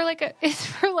it's for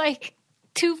like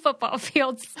 2 football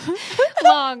fields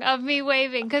long of me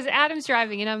waving, because Adam's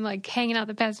driving and I'm like hanging out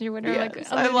the passenger window.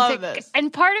 Yes, I love this.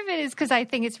 And part of it is because I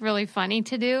think it's really funny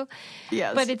to do.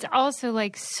 Yes. But it's also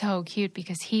like so cute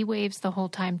because he waves the whole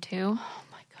time too. Oh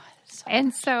my God.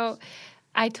 And so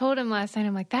I told him last night,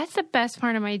 I'm like, that's the best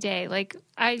part of my day. Like,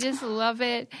 I just love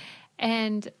it.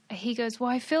 And he goes, well,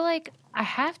 I feel like I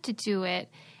have to do it.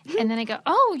 And then I go,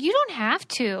 oh, you don't have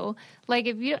to. Like,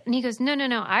 and he goes, no,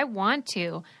 I want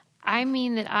to. I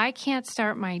mean that I can't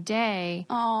start my day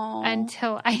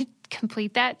until I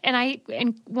complete that. And I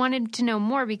wanted to know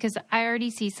more because I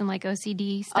already see some like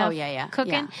OCD stuff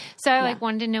cooking. Yeah. So I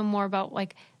wanted to know more about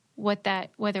like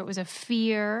whether it was a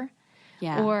fear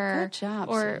or good job,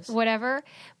 or whatever.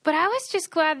 But I was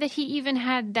just glad that he even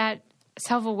had that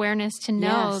self-awareness to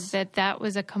know that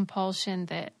was a compulsion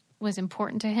that was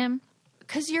important to him.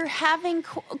 Because you're having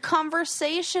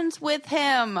conversations with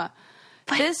him.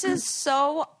 This is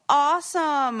so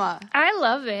awesome. I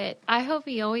love it. I hope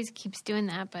he always keeps doing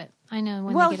that, but I know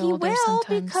when they get older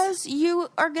sometimes. Well, he will,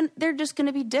 because they're just going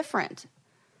to be different.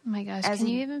 Oh my gosh. Can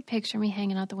you even picture me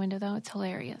hanging out the window, though? It's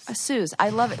hilarious. Suze, I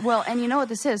love it. Well, and you know what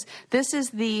this is? This is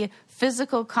the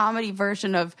physical comedy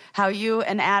version of how you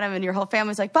and Adam and your whole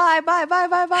family's like, bye, bye, bye,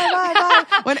 bye, bye, bye, bye.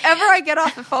 Whenever I get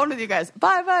off the phone with you guys,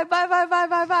 bye, bye, bye, bye, bye,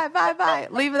 bye, bye, bye, bye.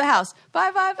 Leave the house.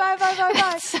 Bye, bye, bye, bye, bye,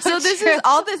 bye. So this is,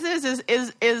 all this is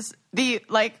the,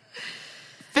 like,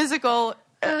 physical,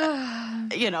 display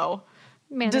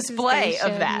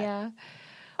of that. Yeah.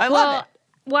 I love it.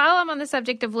 While I'm on the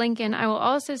subject of Lincoln, I will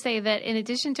also say that in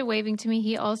addition to waving to me,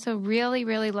 he also really,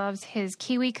 really loves his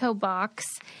KiwiCo box.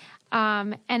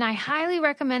 And I highly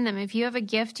recommend them if you have a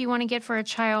gift you want to get for a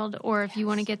child or if you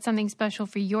want to get something special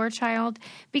for your child,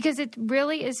 because it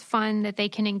really is fun that they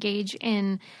can engage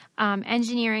in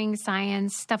engineering,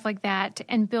 science, stuff like that,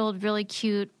 and build really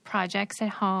cute projects at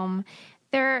home.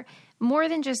 They're more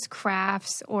than just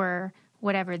crafts or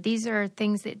whatever. These are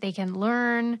things that they can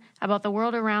learn about the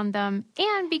world around them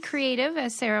and be creative,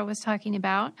 as Sarah was talking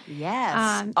about. Yes.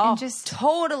 And just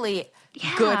totally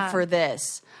good for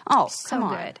this. Oh, so come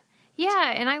on. good.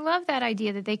 Yeah, and I love that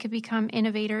idea that they could become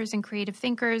innovators and creative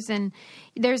thinkers. And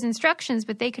there's instructions,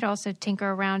 but they could also tinker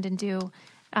around and do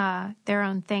their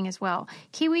own thing as well.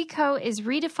 KiwiCo is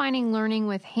redefining learning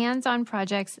with hands-on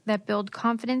projects that build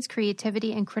confidence,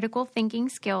 creativity, and critical thinking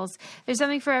skills. There's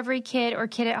something for every kid or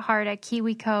kid at heart at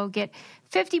KiwiCo. Get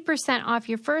 50% off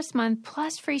your first month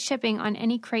plus free shipping on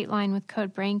any crate line with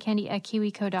code BrainCandy at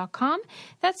KiwiCo.com.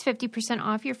 That's 50%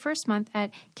 off your first month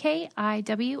at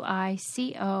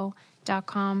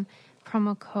KIWICO.com.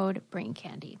 Promo code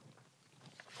BrainCandy.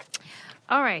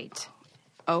 All right.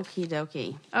 Okie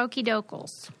dokie. Okie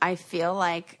dokes. I feel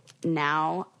like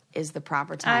now is the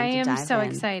proper time to dive I am so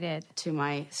in excited to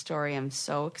my story. I'm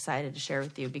so excited to share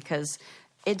with you because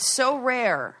it's so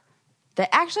rare that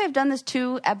actually I've done this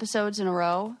 2 episodes in a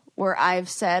row where I've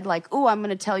said like, "Ooh, I'm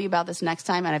going to tell you about this next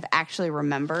time," and I've actually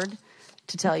remembered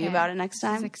to tell you about it next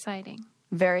time. This is exciting.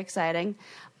 Very exciting.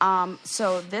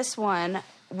 So this one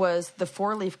was the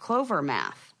 4-leaf clover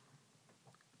math.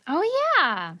 Oh,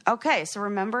 yeah. Okay, so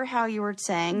remember how you were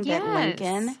saying that Yes.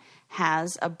 Lincoln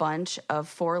has a bunch of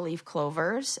 4-leaf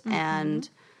clovers, and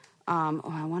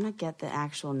I want to get the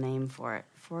actual name for it.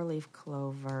 4-leaf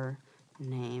clover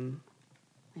name.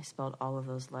 I spelled all of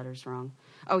those letters wrong.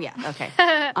 Oh, yeah, okay.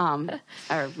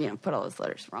 Put all those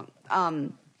letters wrong.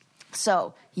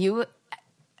 So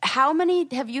how many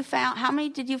have you found? How many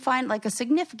did you find? Like a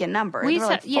significant number? We There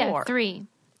were said, like 4. 3.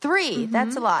 3.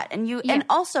 That's a lot. And and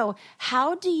also,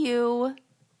 how do you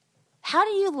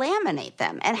laminate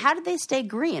them? And how do they stay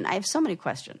green? I have so many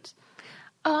questions.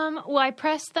 Well, I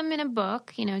pressed them in a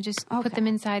book, just put them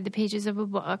inside the pages of a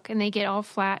book, and they get all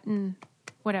flat and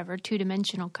whatever,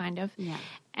 2-dimensional kind of. Yeah.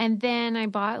 And then I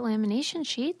bought lamination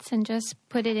sheets and just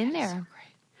put it in there.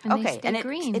 And okay, they stay and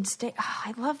green.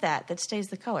 I love that. That stays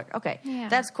the color. Okay, Yeah.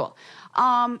 that's cool.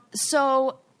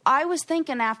 So I was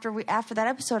thinking after that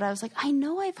episode, I was like, I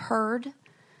know I've heard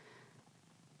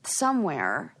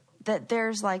somewhere that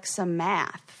there's like some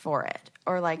math for it,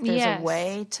 or like there's a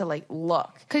way to like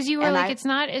look. Because you were like, it's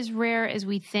not as rare as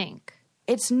we think.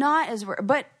 It's not as rare,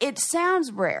 but it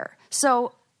sounds rare.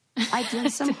 So I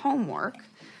did some homework.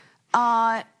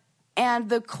 And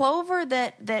the clover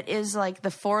that is like the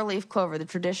 4-leaf clover, the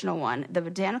traditional one, the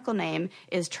botanical name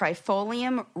is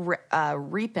Trifolium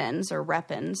repens, or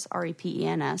repens,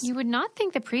 R-E-P-E-N-S. You would not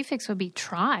think the prefix would be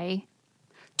tri.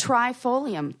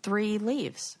 Trifolium, 3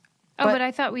 leaves. Oh, but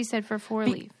I thought we said for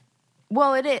 4-leaf.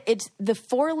 Well, it's the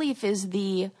 4-leaf is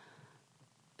the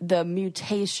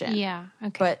mutation. Yeah,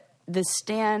 okay. But the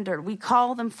standard, we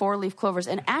call them 4-leaf clovers,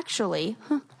 and actually,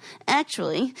 the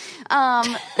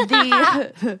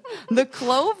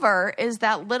clover is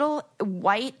that little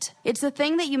white. It's the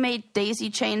thing that you made daisy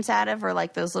chains out of, or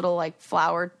like those little like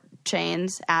flower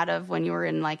chains out of when you were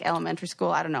in like elementary school.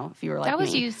 I don't know if you were like that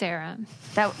was me. you, Sarah.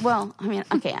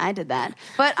 I did that,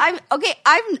 but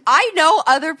I know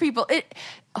other people.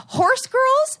 Horse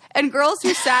girls and girls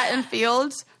who sat in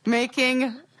fields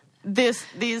making these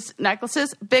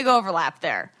necklaces, big overlap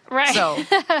there. Right. So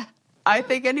I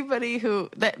think anybody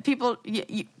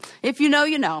if you know,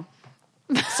 you know.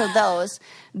 So those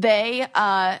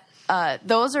are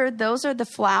the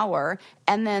flower,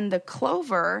 and then the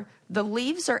clover, the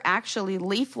leaves are actually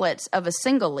leaflets of a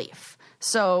single leaf.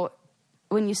 So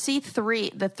when you see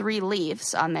the 3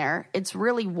 leaves on there, it's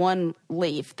really one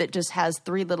leaf that just has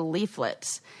 3 little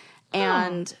leaflets.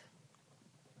 And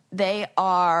they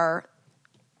are,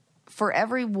 for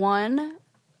every one,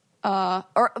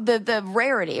 or the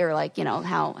rarity, or like,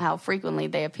 how frequently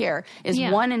they appear, is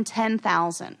 1 in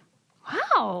 10,000.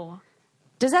 Wow.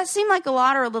 Does that seem like a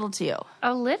lot or a little to you?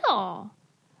 A little.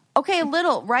 Okay, a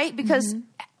little, right? Because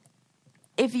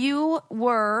if you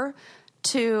were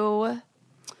to,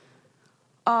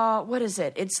 what is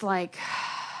it? It's like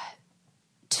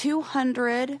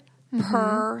 200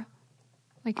 per,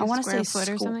 Like I a wanna square say foot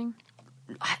or something?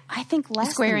 I think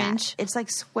less square than that. inch? It's like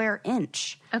square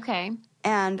inch. Okay.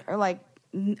 And or like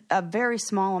a very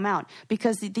small amount,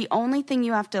 because the only thing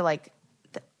you have to like,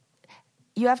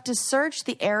 you have to search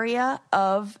the area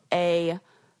of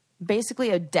basically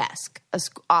a desk,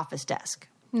 office desk.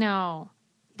 No.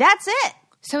 That's it.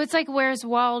 So it's like Where's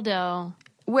Waldo,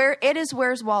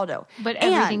 Where's Waldo. but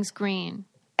And everything's green.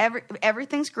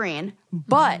 everything's green,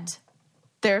 but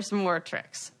there's more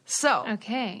tricks. So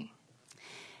Okay.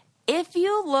 if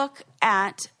you look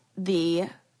at the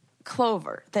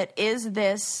clover that is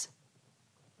this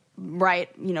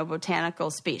botanical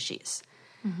species,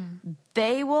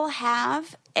 they will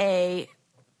have a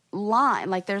line,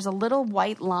 like there's a little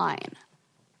white line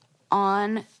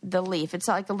on the leaf. It's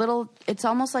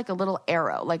almost like a little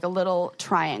arrow, like a little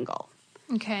triangle.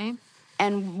 Okay.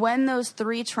 And when those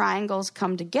 3 triangles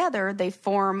come together, they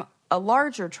form a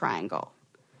larger triangle.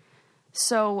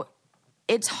 So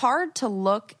it's hard to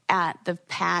look at the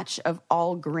patch of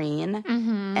all green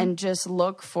and just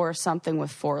look for something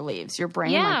with 4 leaves. Your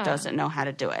brain doesn't know how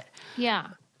to do it. Yeah.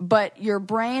 But your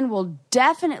brain will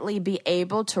definitely be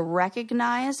able to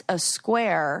recognize a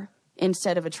square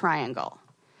instead of a triangle.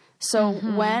 So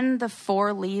when the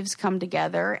 4 leaves come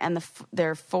together and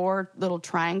there are 4 little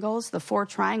triangles, the 4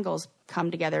 triangles come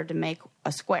together to make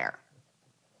a square.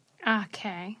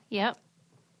 Okay. Yep.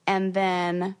 And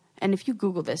if you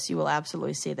Google this, you will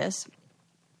absolutely see this.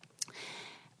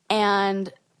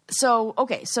 And so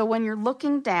when you're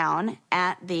looking down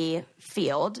at the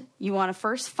field, you want to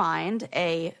first find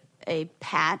a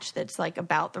patch that's like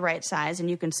about the right size, and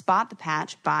you can spot the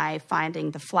patch by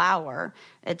finding the flower.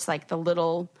 It's like the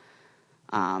little,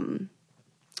 it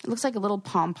looks like a little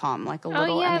pom-pom, like a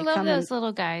little. Oh, yeah, I and they love come those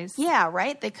little guys. Yeah,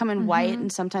 right? They come in white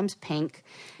and sometimes pink.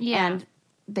 Yeah. And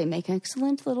they make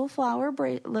excellent little flower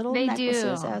little They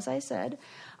necklaces, do. as I said.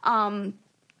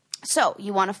 So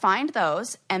you want to find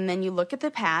those, and then you look at the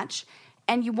patch,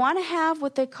 and you want to have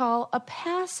what they call a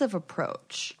passive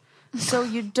approach. So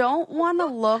you don't want to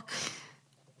look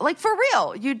like, for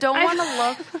real. You don't want to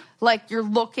look like you're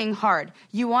looking hard.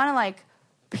 You want to like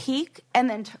peek and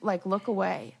then like look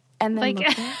away and then Like,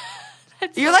 look away.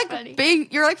 that's You're so like funny.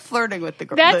 you're like flirting with the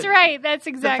girl. That's right. That's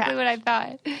exactly patch. what I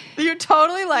thought. You're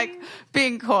totally like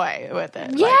being coy with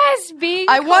it. Like, Yes, being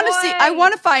I want to coy. see. I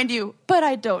want to find you, but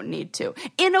I don't need to.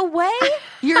 In a way,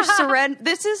 you're surrender.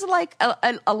 This is like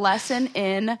a lesson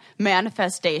in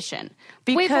manifestation.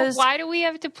 Because Wait, but why do we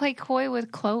have to play coy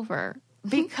with Clover?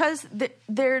 because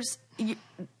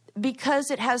because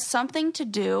it has something to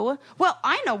do. Well,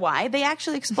 I know why. They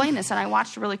actually explain this, and I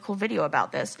watched a really cool video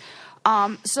about this.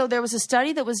 So there was a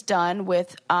study that was done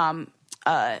with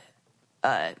what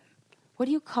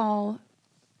do you call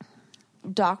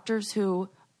doctors who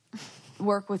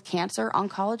work with cancer?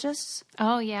 Oncologists?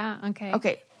 Oh, yeah. Okay.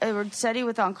 Okay. There was a study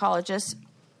with oncologists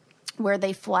where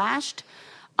they flashed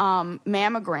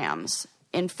mammograms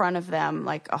in front of them,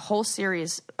 like a whole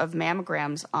series of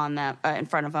mammograms on them in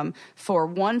front of them for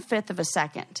 1/5 of a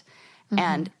second.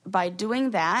 And by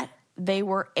doing that, they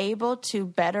were able to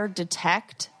better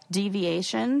detect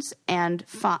deviations and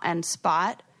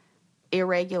spot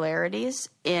irregularities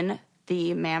in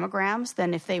the mammograms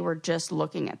than if they were just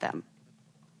looking at them.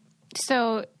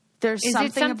 So There's is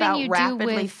it something about you do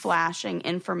rapidly with flashing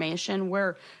information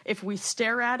where if we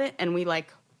stare at it and we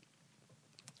like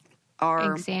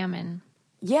are examine?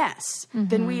 yes,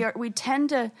 then we tend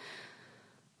to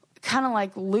kind of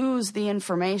like lose the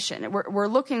information. We're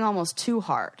looking almost too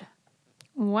hard.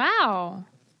 Wow.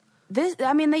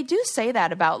 They do say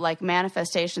that about like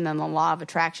manifestation and the law of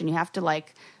attraction. You have to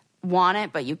like want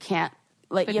it, but you can't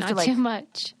like But you have not to like too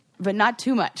much. but not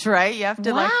too much, right? You have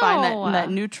to like find Wow. that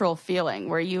neutral feeling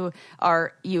where you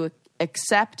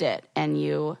accept it and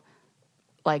you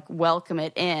like welcome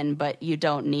it in, but you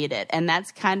don't need it. And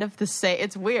that's kind of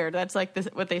it's weird. That's like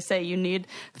what they say you need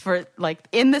for like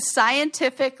in the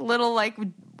scientific little like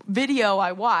video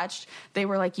I watched, they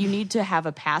were like, you need to have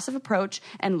a passive approach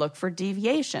and look for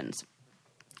deviations.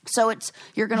 So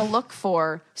you're going to look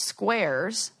for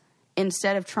squares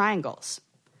instead of triangles.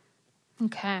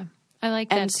 Okay. I like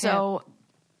that And tip. so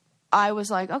I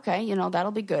was like, okay,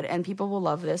 that'll be good. And people will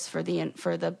love this for the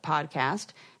podcast.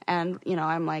 And,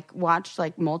 I'm like, watched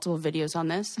like multiple videos on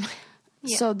this.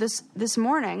 Yeah. So this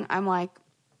morning, I'm like,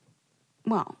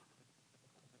 well,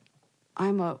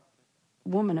 I'm a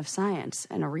woman of science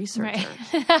and a researcher.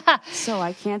 Right. So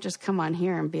I can't just come on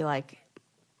here and be like,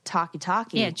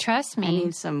 talkie. Yeah, trust me. I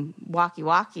need some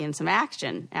walkie and some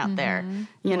action out there,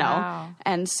 you know? Wow.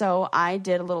 And so I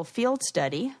did a little field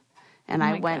study, and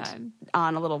I went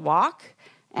on a little walk,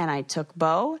 and I took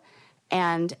Bo,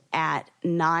 and at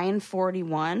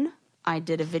 9:41, I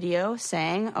did a video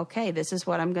saying, okay, this is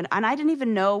what I'm going to, and I didn't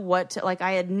even know what to, like,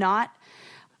 I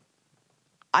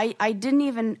didn't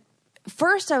even,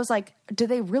 first I was like, do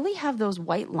they really have those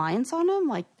white lines on them?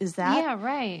 Like, is that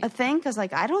a thing? Because,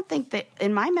 like, I don't think that,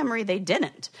 in my memory, they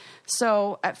didn't.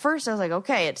 So at first I was like,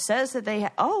 okay, it says that they,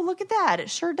 oh, look at that. It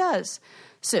sure does.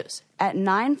 Suze, at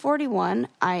 9:41,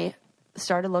 I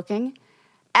started looking.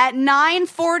 At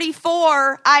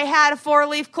 9:44, I had a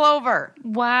 4-leaf clover.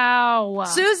 Wow.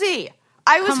 Susie,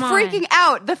 I was freaking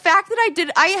out. The fact that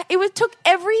it took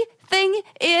everything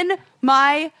in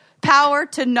my power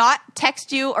to not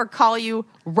text you or call you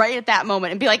right at that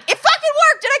moment and be like, it fucking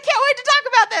worked and I can't wait to talk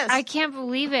about this. I can't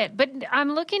believe it. But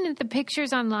I'm looking at the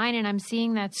pictures online and I'm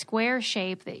seeing that square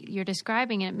shape that you're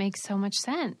describing and it makes so much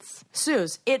sense.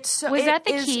 Suze, Was that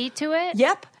the key to it?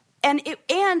 Yep. And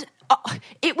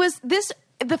it was this,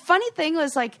 the funny thing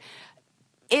was, like,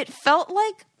 it felt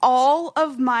like all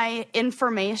of my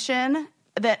information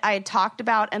that I had talked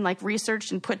about and, like,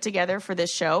 researched and put together for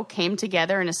this show came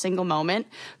together in a single moment,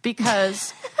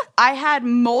 because I had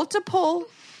multiple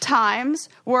times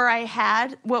where I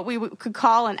had what we could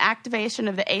call an activation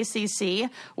of the ACC,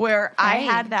 where I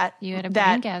had that. You had a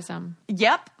braingasm.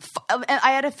 Yep. And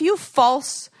I had a few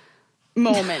false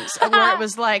moments where it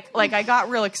was like I got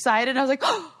real excited. I was like,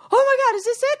 oh my God, is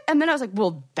this it? And then I was like,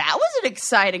 well, that was an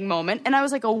exciting moment. And I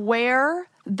was, like, aware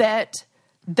that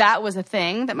that was a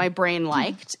thing that my brain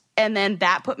liked. And then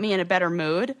that put me in a better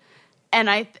mood. And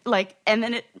and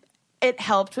then it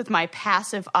helped with my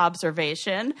passive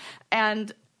observation.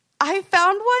 And I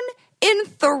found one in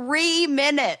 3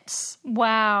 minutes.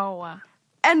 Wow.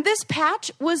 And this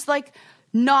patch was, like,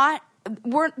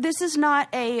 this is not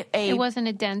a... It wasn't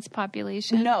a dense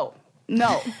population. No.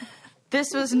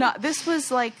 This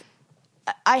was like,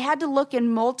 I had to look in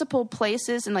multiple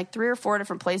places, in like 3 or 4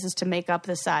 different places, to make up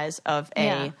the size of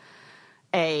you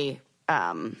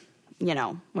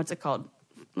know, what's it called?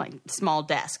 Like, small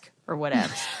desk or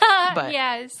whatever. But,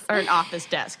 yes. Or an office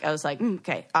desk. I was like,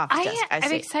 okay, office desk.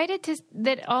 I'm excited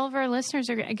that all of our listeners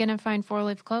are going to find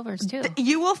 4-leaf clovers too.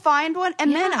 You will find one.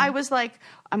 And then I was like,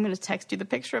 I'm going to text you the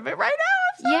picture of it right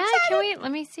now. I'm so excited. Can we?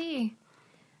 Let me see.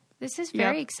 This is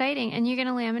very exciting. And you're going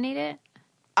to laminate it?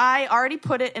 I already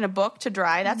put it in a book to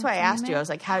dry. That's why I asked you. I was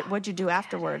like, what'd you do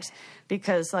afterwards?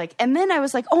 Because, like, and then I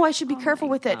was like, oh, I should be careful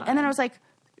with it. And then I was like,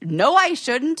 no, I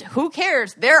shouldn't. Who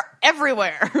cares? They're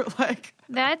everywhere. Like,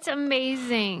 that's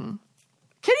amazing.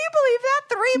 Can you believe that?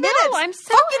 3 minutes. No, I'm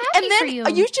so happy and then for you.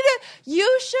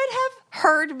 You should have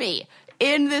heard me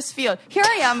in this field. Here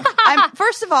I am. I'm,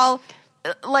 first of all,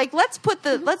 like, let's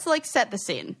set the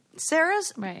scene.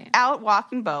 Sarah's out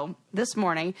walking Bo this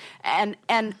morning, and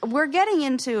we're getting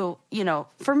into, you know,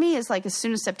 for me, it's like as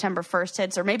soon as September 1st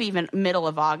hits, or maybe even middle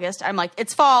of August, I'm like,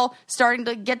 it's fall, starting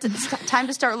to get to time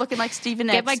to start looking like Stephen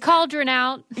Epps. Get my cauldron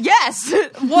out. Yes,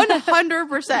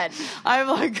 100%. I'm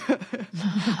like,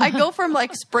 I go from,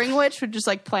 like, spring witch, with just,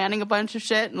 like, planning a bunch of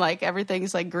shit and, like,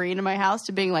 everything's, like, green in my house,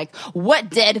 to being like, what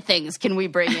dead things can we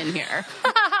bring in here?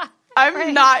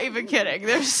 I'm not even kidding.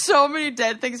 There's so many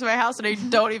dead things in my house, and I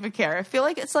don't even care. I feel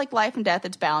like it's like life and death.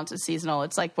 It's balanced. It's seasonal.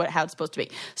 It's like how it's supposed to be.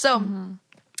 So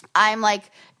I'm, like,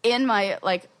 in my,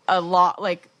 like,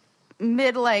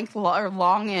 mid-length or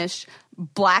longish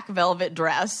black velvet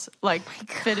dress, like,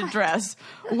 fitted dress,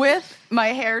 with my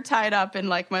hair tied up in,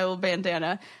 like, my little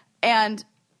bandana, and,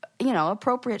 you know,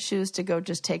 appropriate shoes to go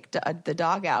just take the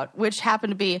dog out, which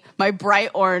happened to be my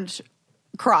bright orange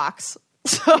Crocs.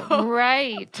 So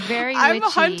very witchy. I'm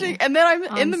hunting, and then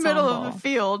I'm in the middle of the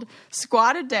field,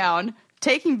 squatted down,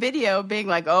 taking video, being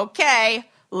like, okay,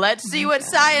 let's see what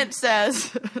science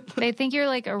says. They think you're,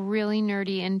 like, a really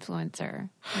nerdy influencer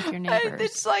with your neighbors.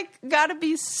 It's, like, gotta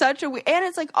be such a and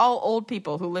it's, like, all old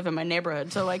people who live in my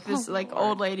neighborhood. So, like, this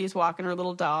old lady's walking her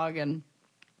little dog, and,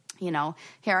 you know,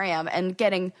 here I am, and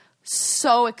getting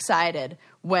so excited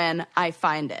when I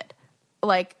find it.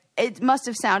 Like, it must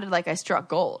have sounded like I struck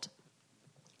gold.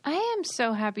 I am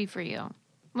so happy for you.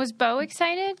 Was Bo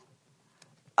excited?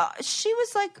 She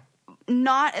was, like,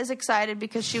 not as excited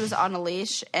because she was on a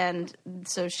leash, and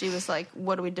so she was like,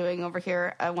 what are we doing over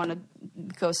here? I want to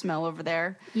go smell over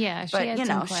there. Yeah, but, you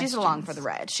know, she's along for the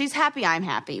ride. She's happy, I'm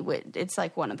happy. It's,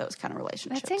 like, one of those kind of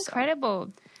relationships. That's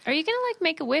incredible. So. Are you going to, like,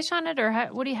 make a wish on it, or how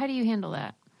do you handle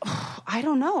that? I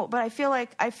don't know, but I feel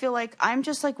like I'm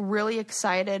just, like, really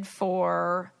excited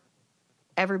for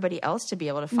everybody else to be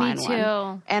able to find Me one.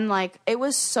 too. And like, it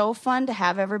was so fun to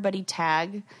have everybody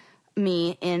tag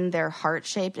me in their heart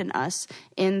shaped and us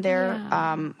in their,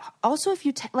 also if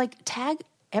you tag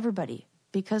everybody,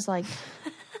 because like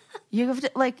you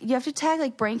have to tag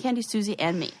like Brain Candy, Susie,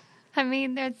 and me. I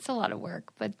mean, that's a lot of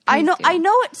work, but I know please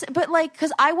do. it's, but like,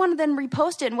 cause I want to then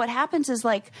repost it. And what happens is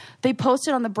like, they post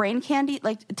it on the Brain Candy,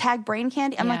 like tag Brain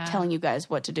Candy. I'm not telling you guys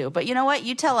what to do, but you know what?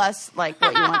 You tell us like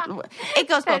what you want. It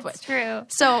goes both ways. That's true.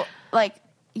 So like,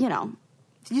 you know,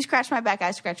 you scratch my back,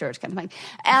 I scratch yours kind of thing.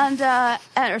 And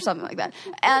or something like that.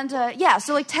 And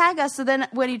so like tag us. So then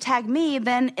when you tag me,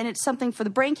 then, and it's something for the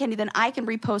Brain Candy, then I can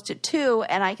repost it too.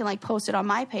 And I can like post it on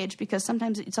my page because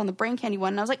sometimes it's on the Brain Candy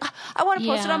one. And I was like, I want to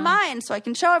post it on mine so I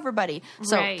can show everybody.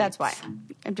 So that's why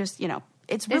I'm just, you know,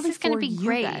 it's This really is gonna for be you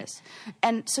great. guys.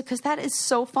 And so, cause that is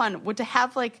so fun to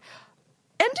have like,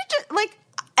 and to just, like,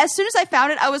 as soon as I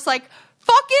found it, I was like,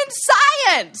 fucking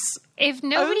science! If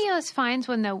nobody else finds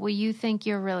one, though, will you think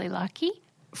you're really lucky?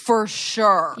 For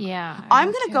sure. Yeah.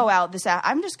 I'm going to go out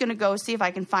I'm just going to go see if I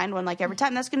can find one like every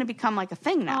time. That's going to become like a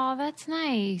thing now. Oh, that's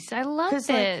nice. I love 'Cause,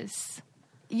 like, this.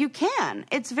 You can.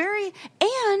 It's very,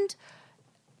 and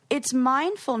it's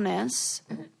mindfulness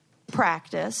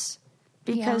practice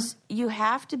because you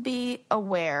have to be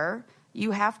aware.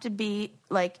 You have to be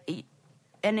like,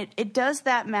 and it does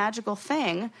that magical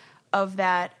thing of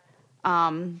that,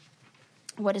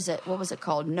 what is it? What was it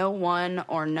called? No one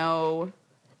or no,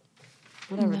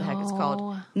 whatever the heck it's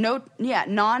called. No,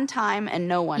 non-time and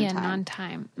no one Yeah, time.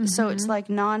 non-time. So it's like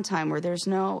non-time where there's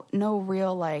no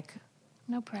real like,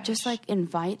 No pressure. just like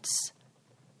invites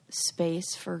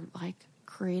space for like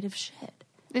creative shit.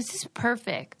 This is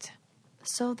perfect.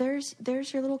 So there's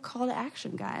your little call to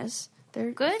action, guys.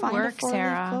 Good find work, a four-leaf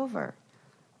Sarah. Clover.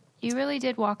 You really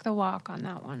did walk the walk on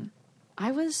that one.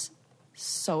 I was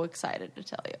so excited to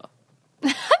tell you.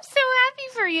 I'm so happy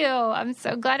for you. I'm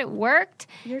so glad it worked.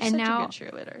 You're and such now a good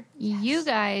cheerleader. you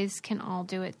guys can all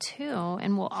do it too,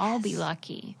 and we'll all be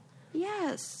lucky.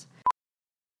 Yes.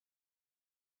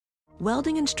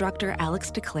 Welding instructor Alex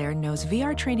DeClaire knows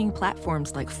VR training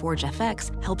platforms like Forge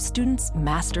FX help students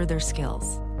master their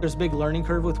skills. There's a big learning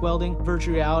curve with welding.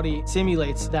 Virtual reality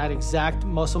simulates that exact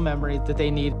muscle memory that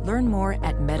they need. Learn more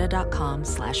at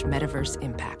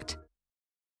meta.com/metaverseimpact.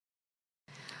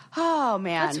 Oh,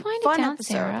 man. Let's wind it Fun down,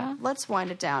 episode. Sarah. Let's wind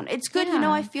it down. It's good. Yeah. You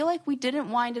know, I feel like we didn't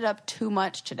wind it up too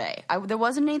much today. There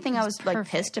wasn't anything I was like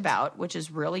perfect. pissed about, which is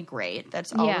really great.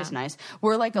 That's always nice.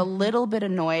 We're like a little bit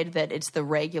annoyed that it's the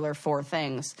regular 4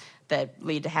 things that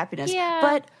lead to happiness. Yeah.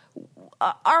 But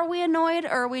are we annoyed or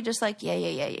are we just like, yeah,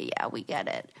 we get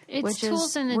it? It's Which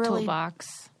tools is in the really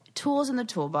toolbox. Tools in the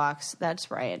toolbox.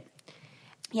 That's right.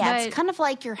 Yeah, But- it's kind of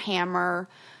like your hammer,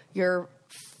 your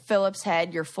Phillips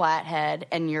head, your flathead,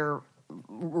 and your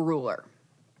ruler.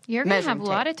 You're going to have a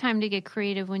measuring lot tape. of time to get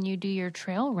creative when you do your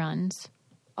trail runs.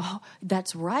 Oh,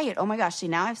 that's right. Oh my gosh. See,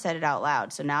 now I've said it out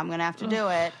loud, so now I'm going to have to do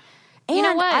it. And You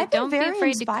know what? I've been Don't be very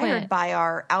afraid to inspired quit. by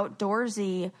our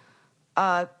outdoorsy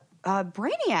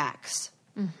brainiacs.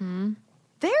 Mm-hmm.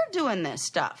 They're doing this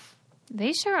stuff.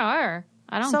 They sure are.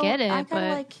 I don't So get it, I gotta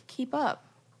but like keep up.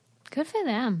 good for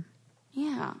them.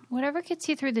 Yeah, Whatever gets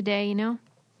you through the day, you know?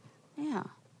 yeah.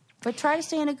 But try to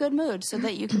stay in a good mood so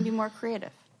that you can be more creative.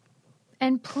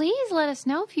 And please let us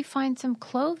know if you find some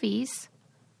clovies.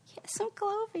 Yeah, some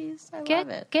clovies. I love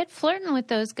it. Get flirting with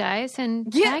those guys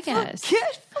and tag us.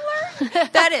 Get flirt.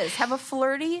 That is, have a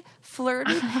flirty,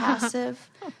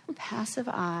 passive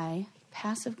eye,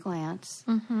 passive glance,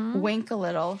 wink a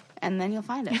little, and then you'll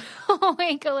find it.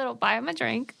 Wink a little, buy them a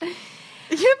drink.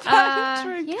 You buy a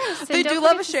drink. Yes, and They don't do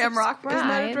love a forget to shamrock. Isn't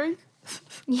that a subscribe. drink?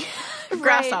 Yeah,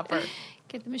 Grasshopper. right.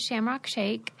 Get them a shamrock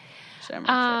shake.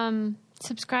 Shamrock.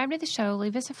 Subscribe to the show,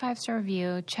 leave us a 5-star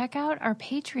review, check out our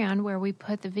Patreon where we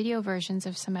put the video versions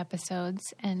of some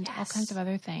episodes and all kinds of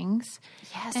other things.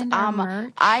 Yes, and our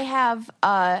merch. I have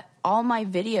all my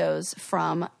videos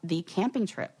from the camping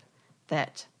trip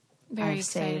that Very I've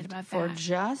excited saved about for that.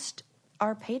 just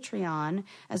our Patreon,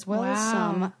 as well as Wow.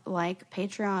 some like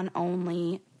Patreon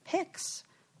only pics.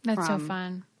 That's so from-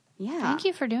 fun. Yeah. Thank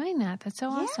you for doing that. That's so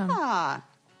awesome. Yeah.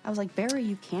 I was like, Barry,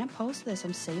 you can't post this.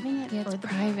 I'm saving it Yeah, for it's the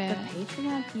private.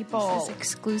 Patreon people. This is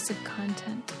exclusive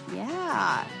content.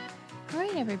 Yeah. All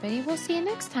right, everybody. We'll see you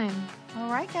next time. All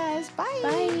right, guys. Bye.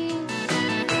 Bye.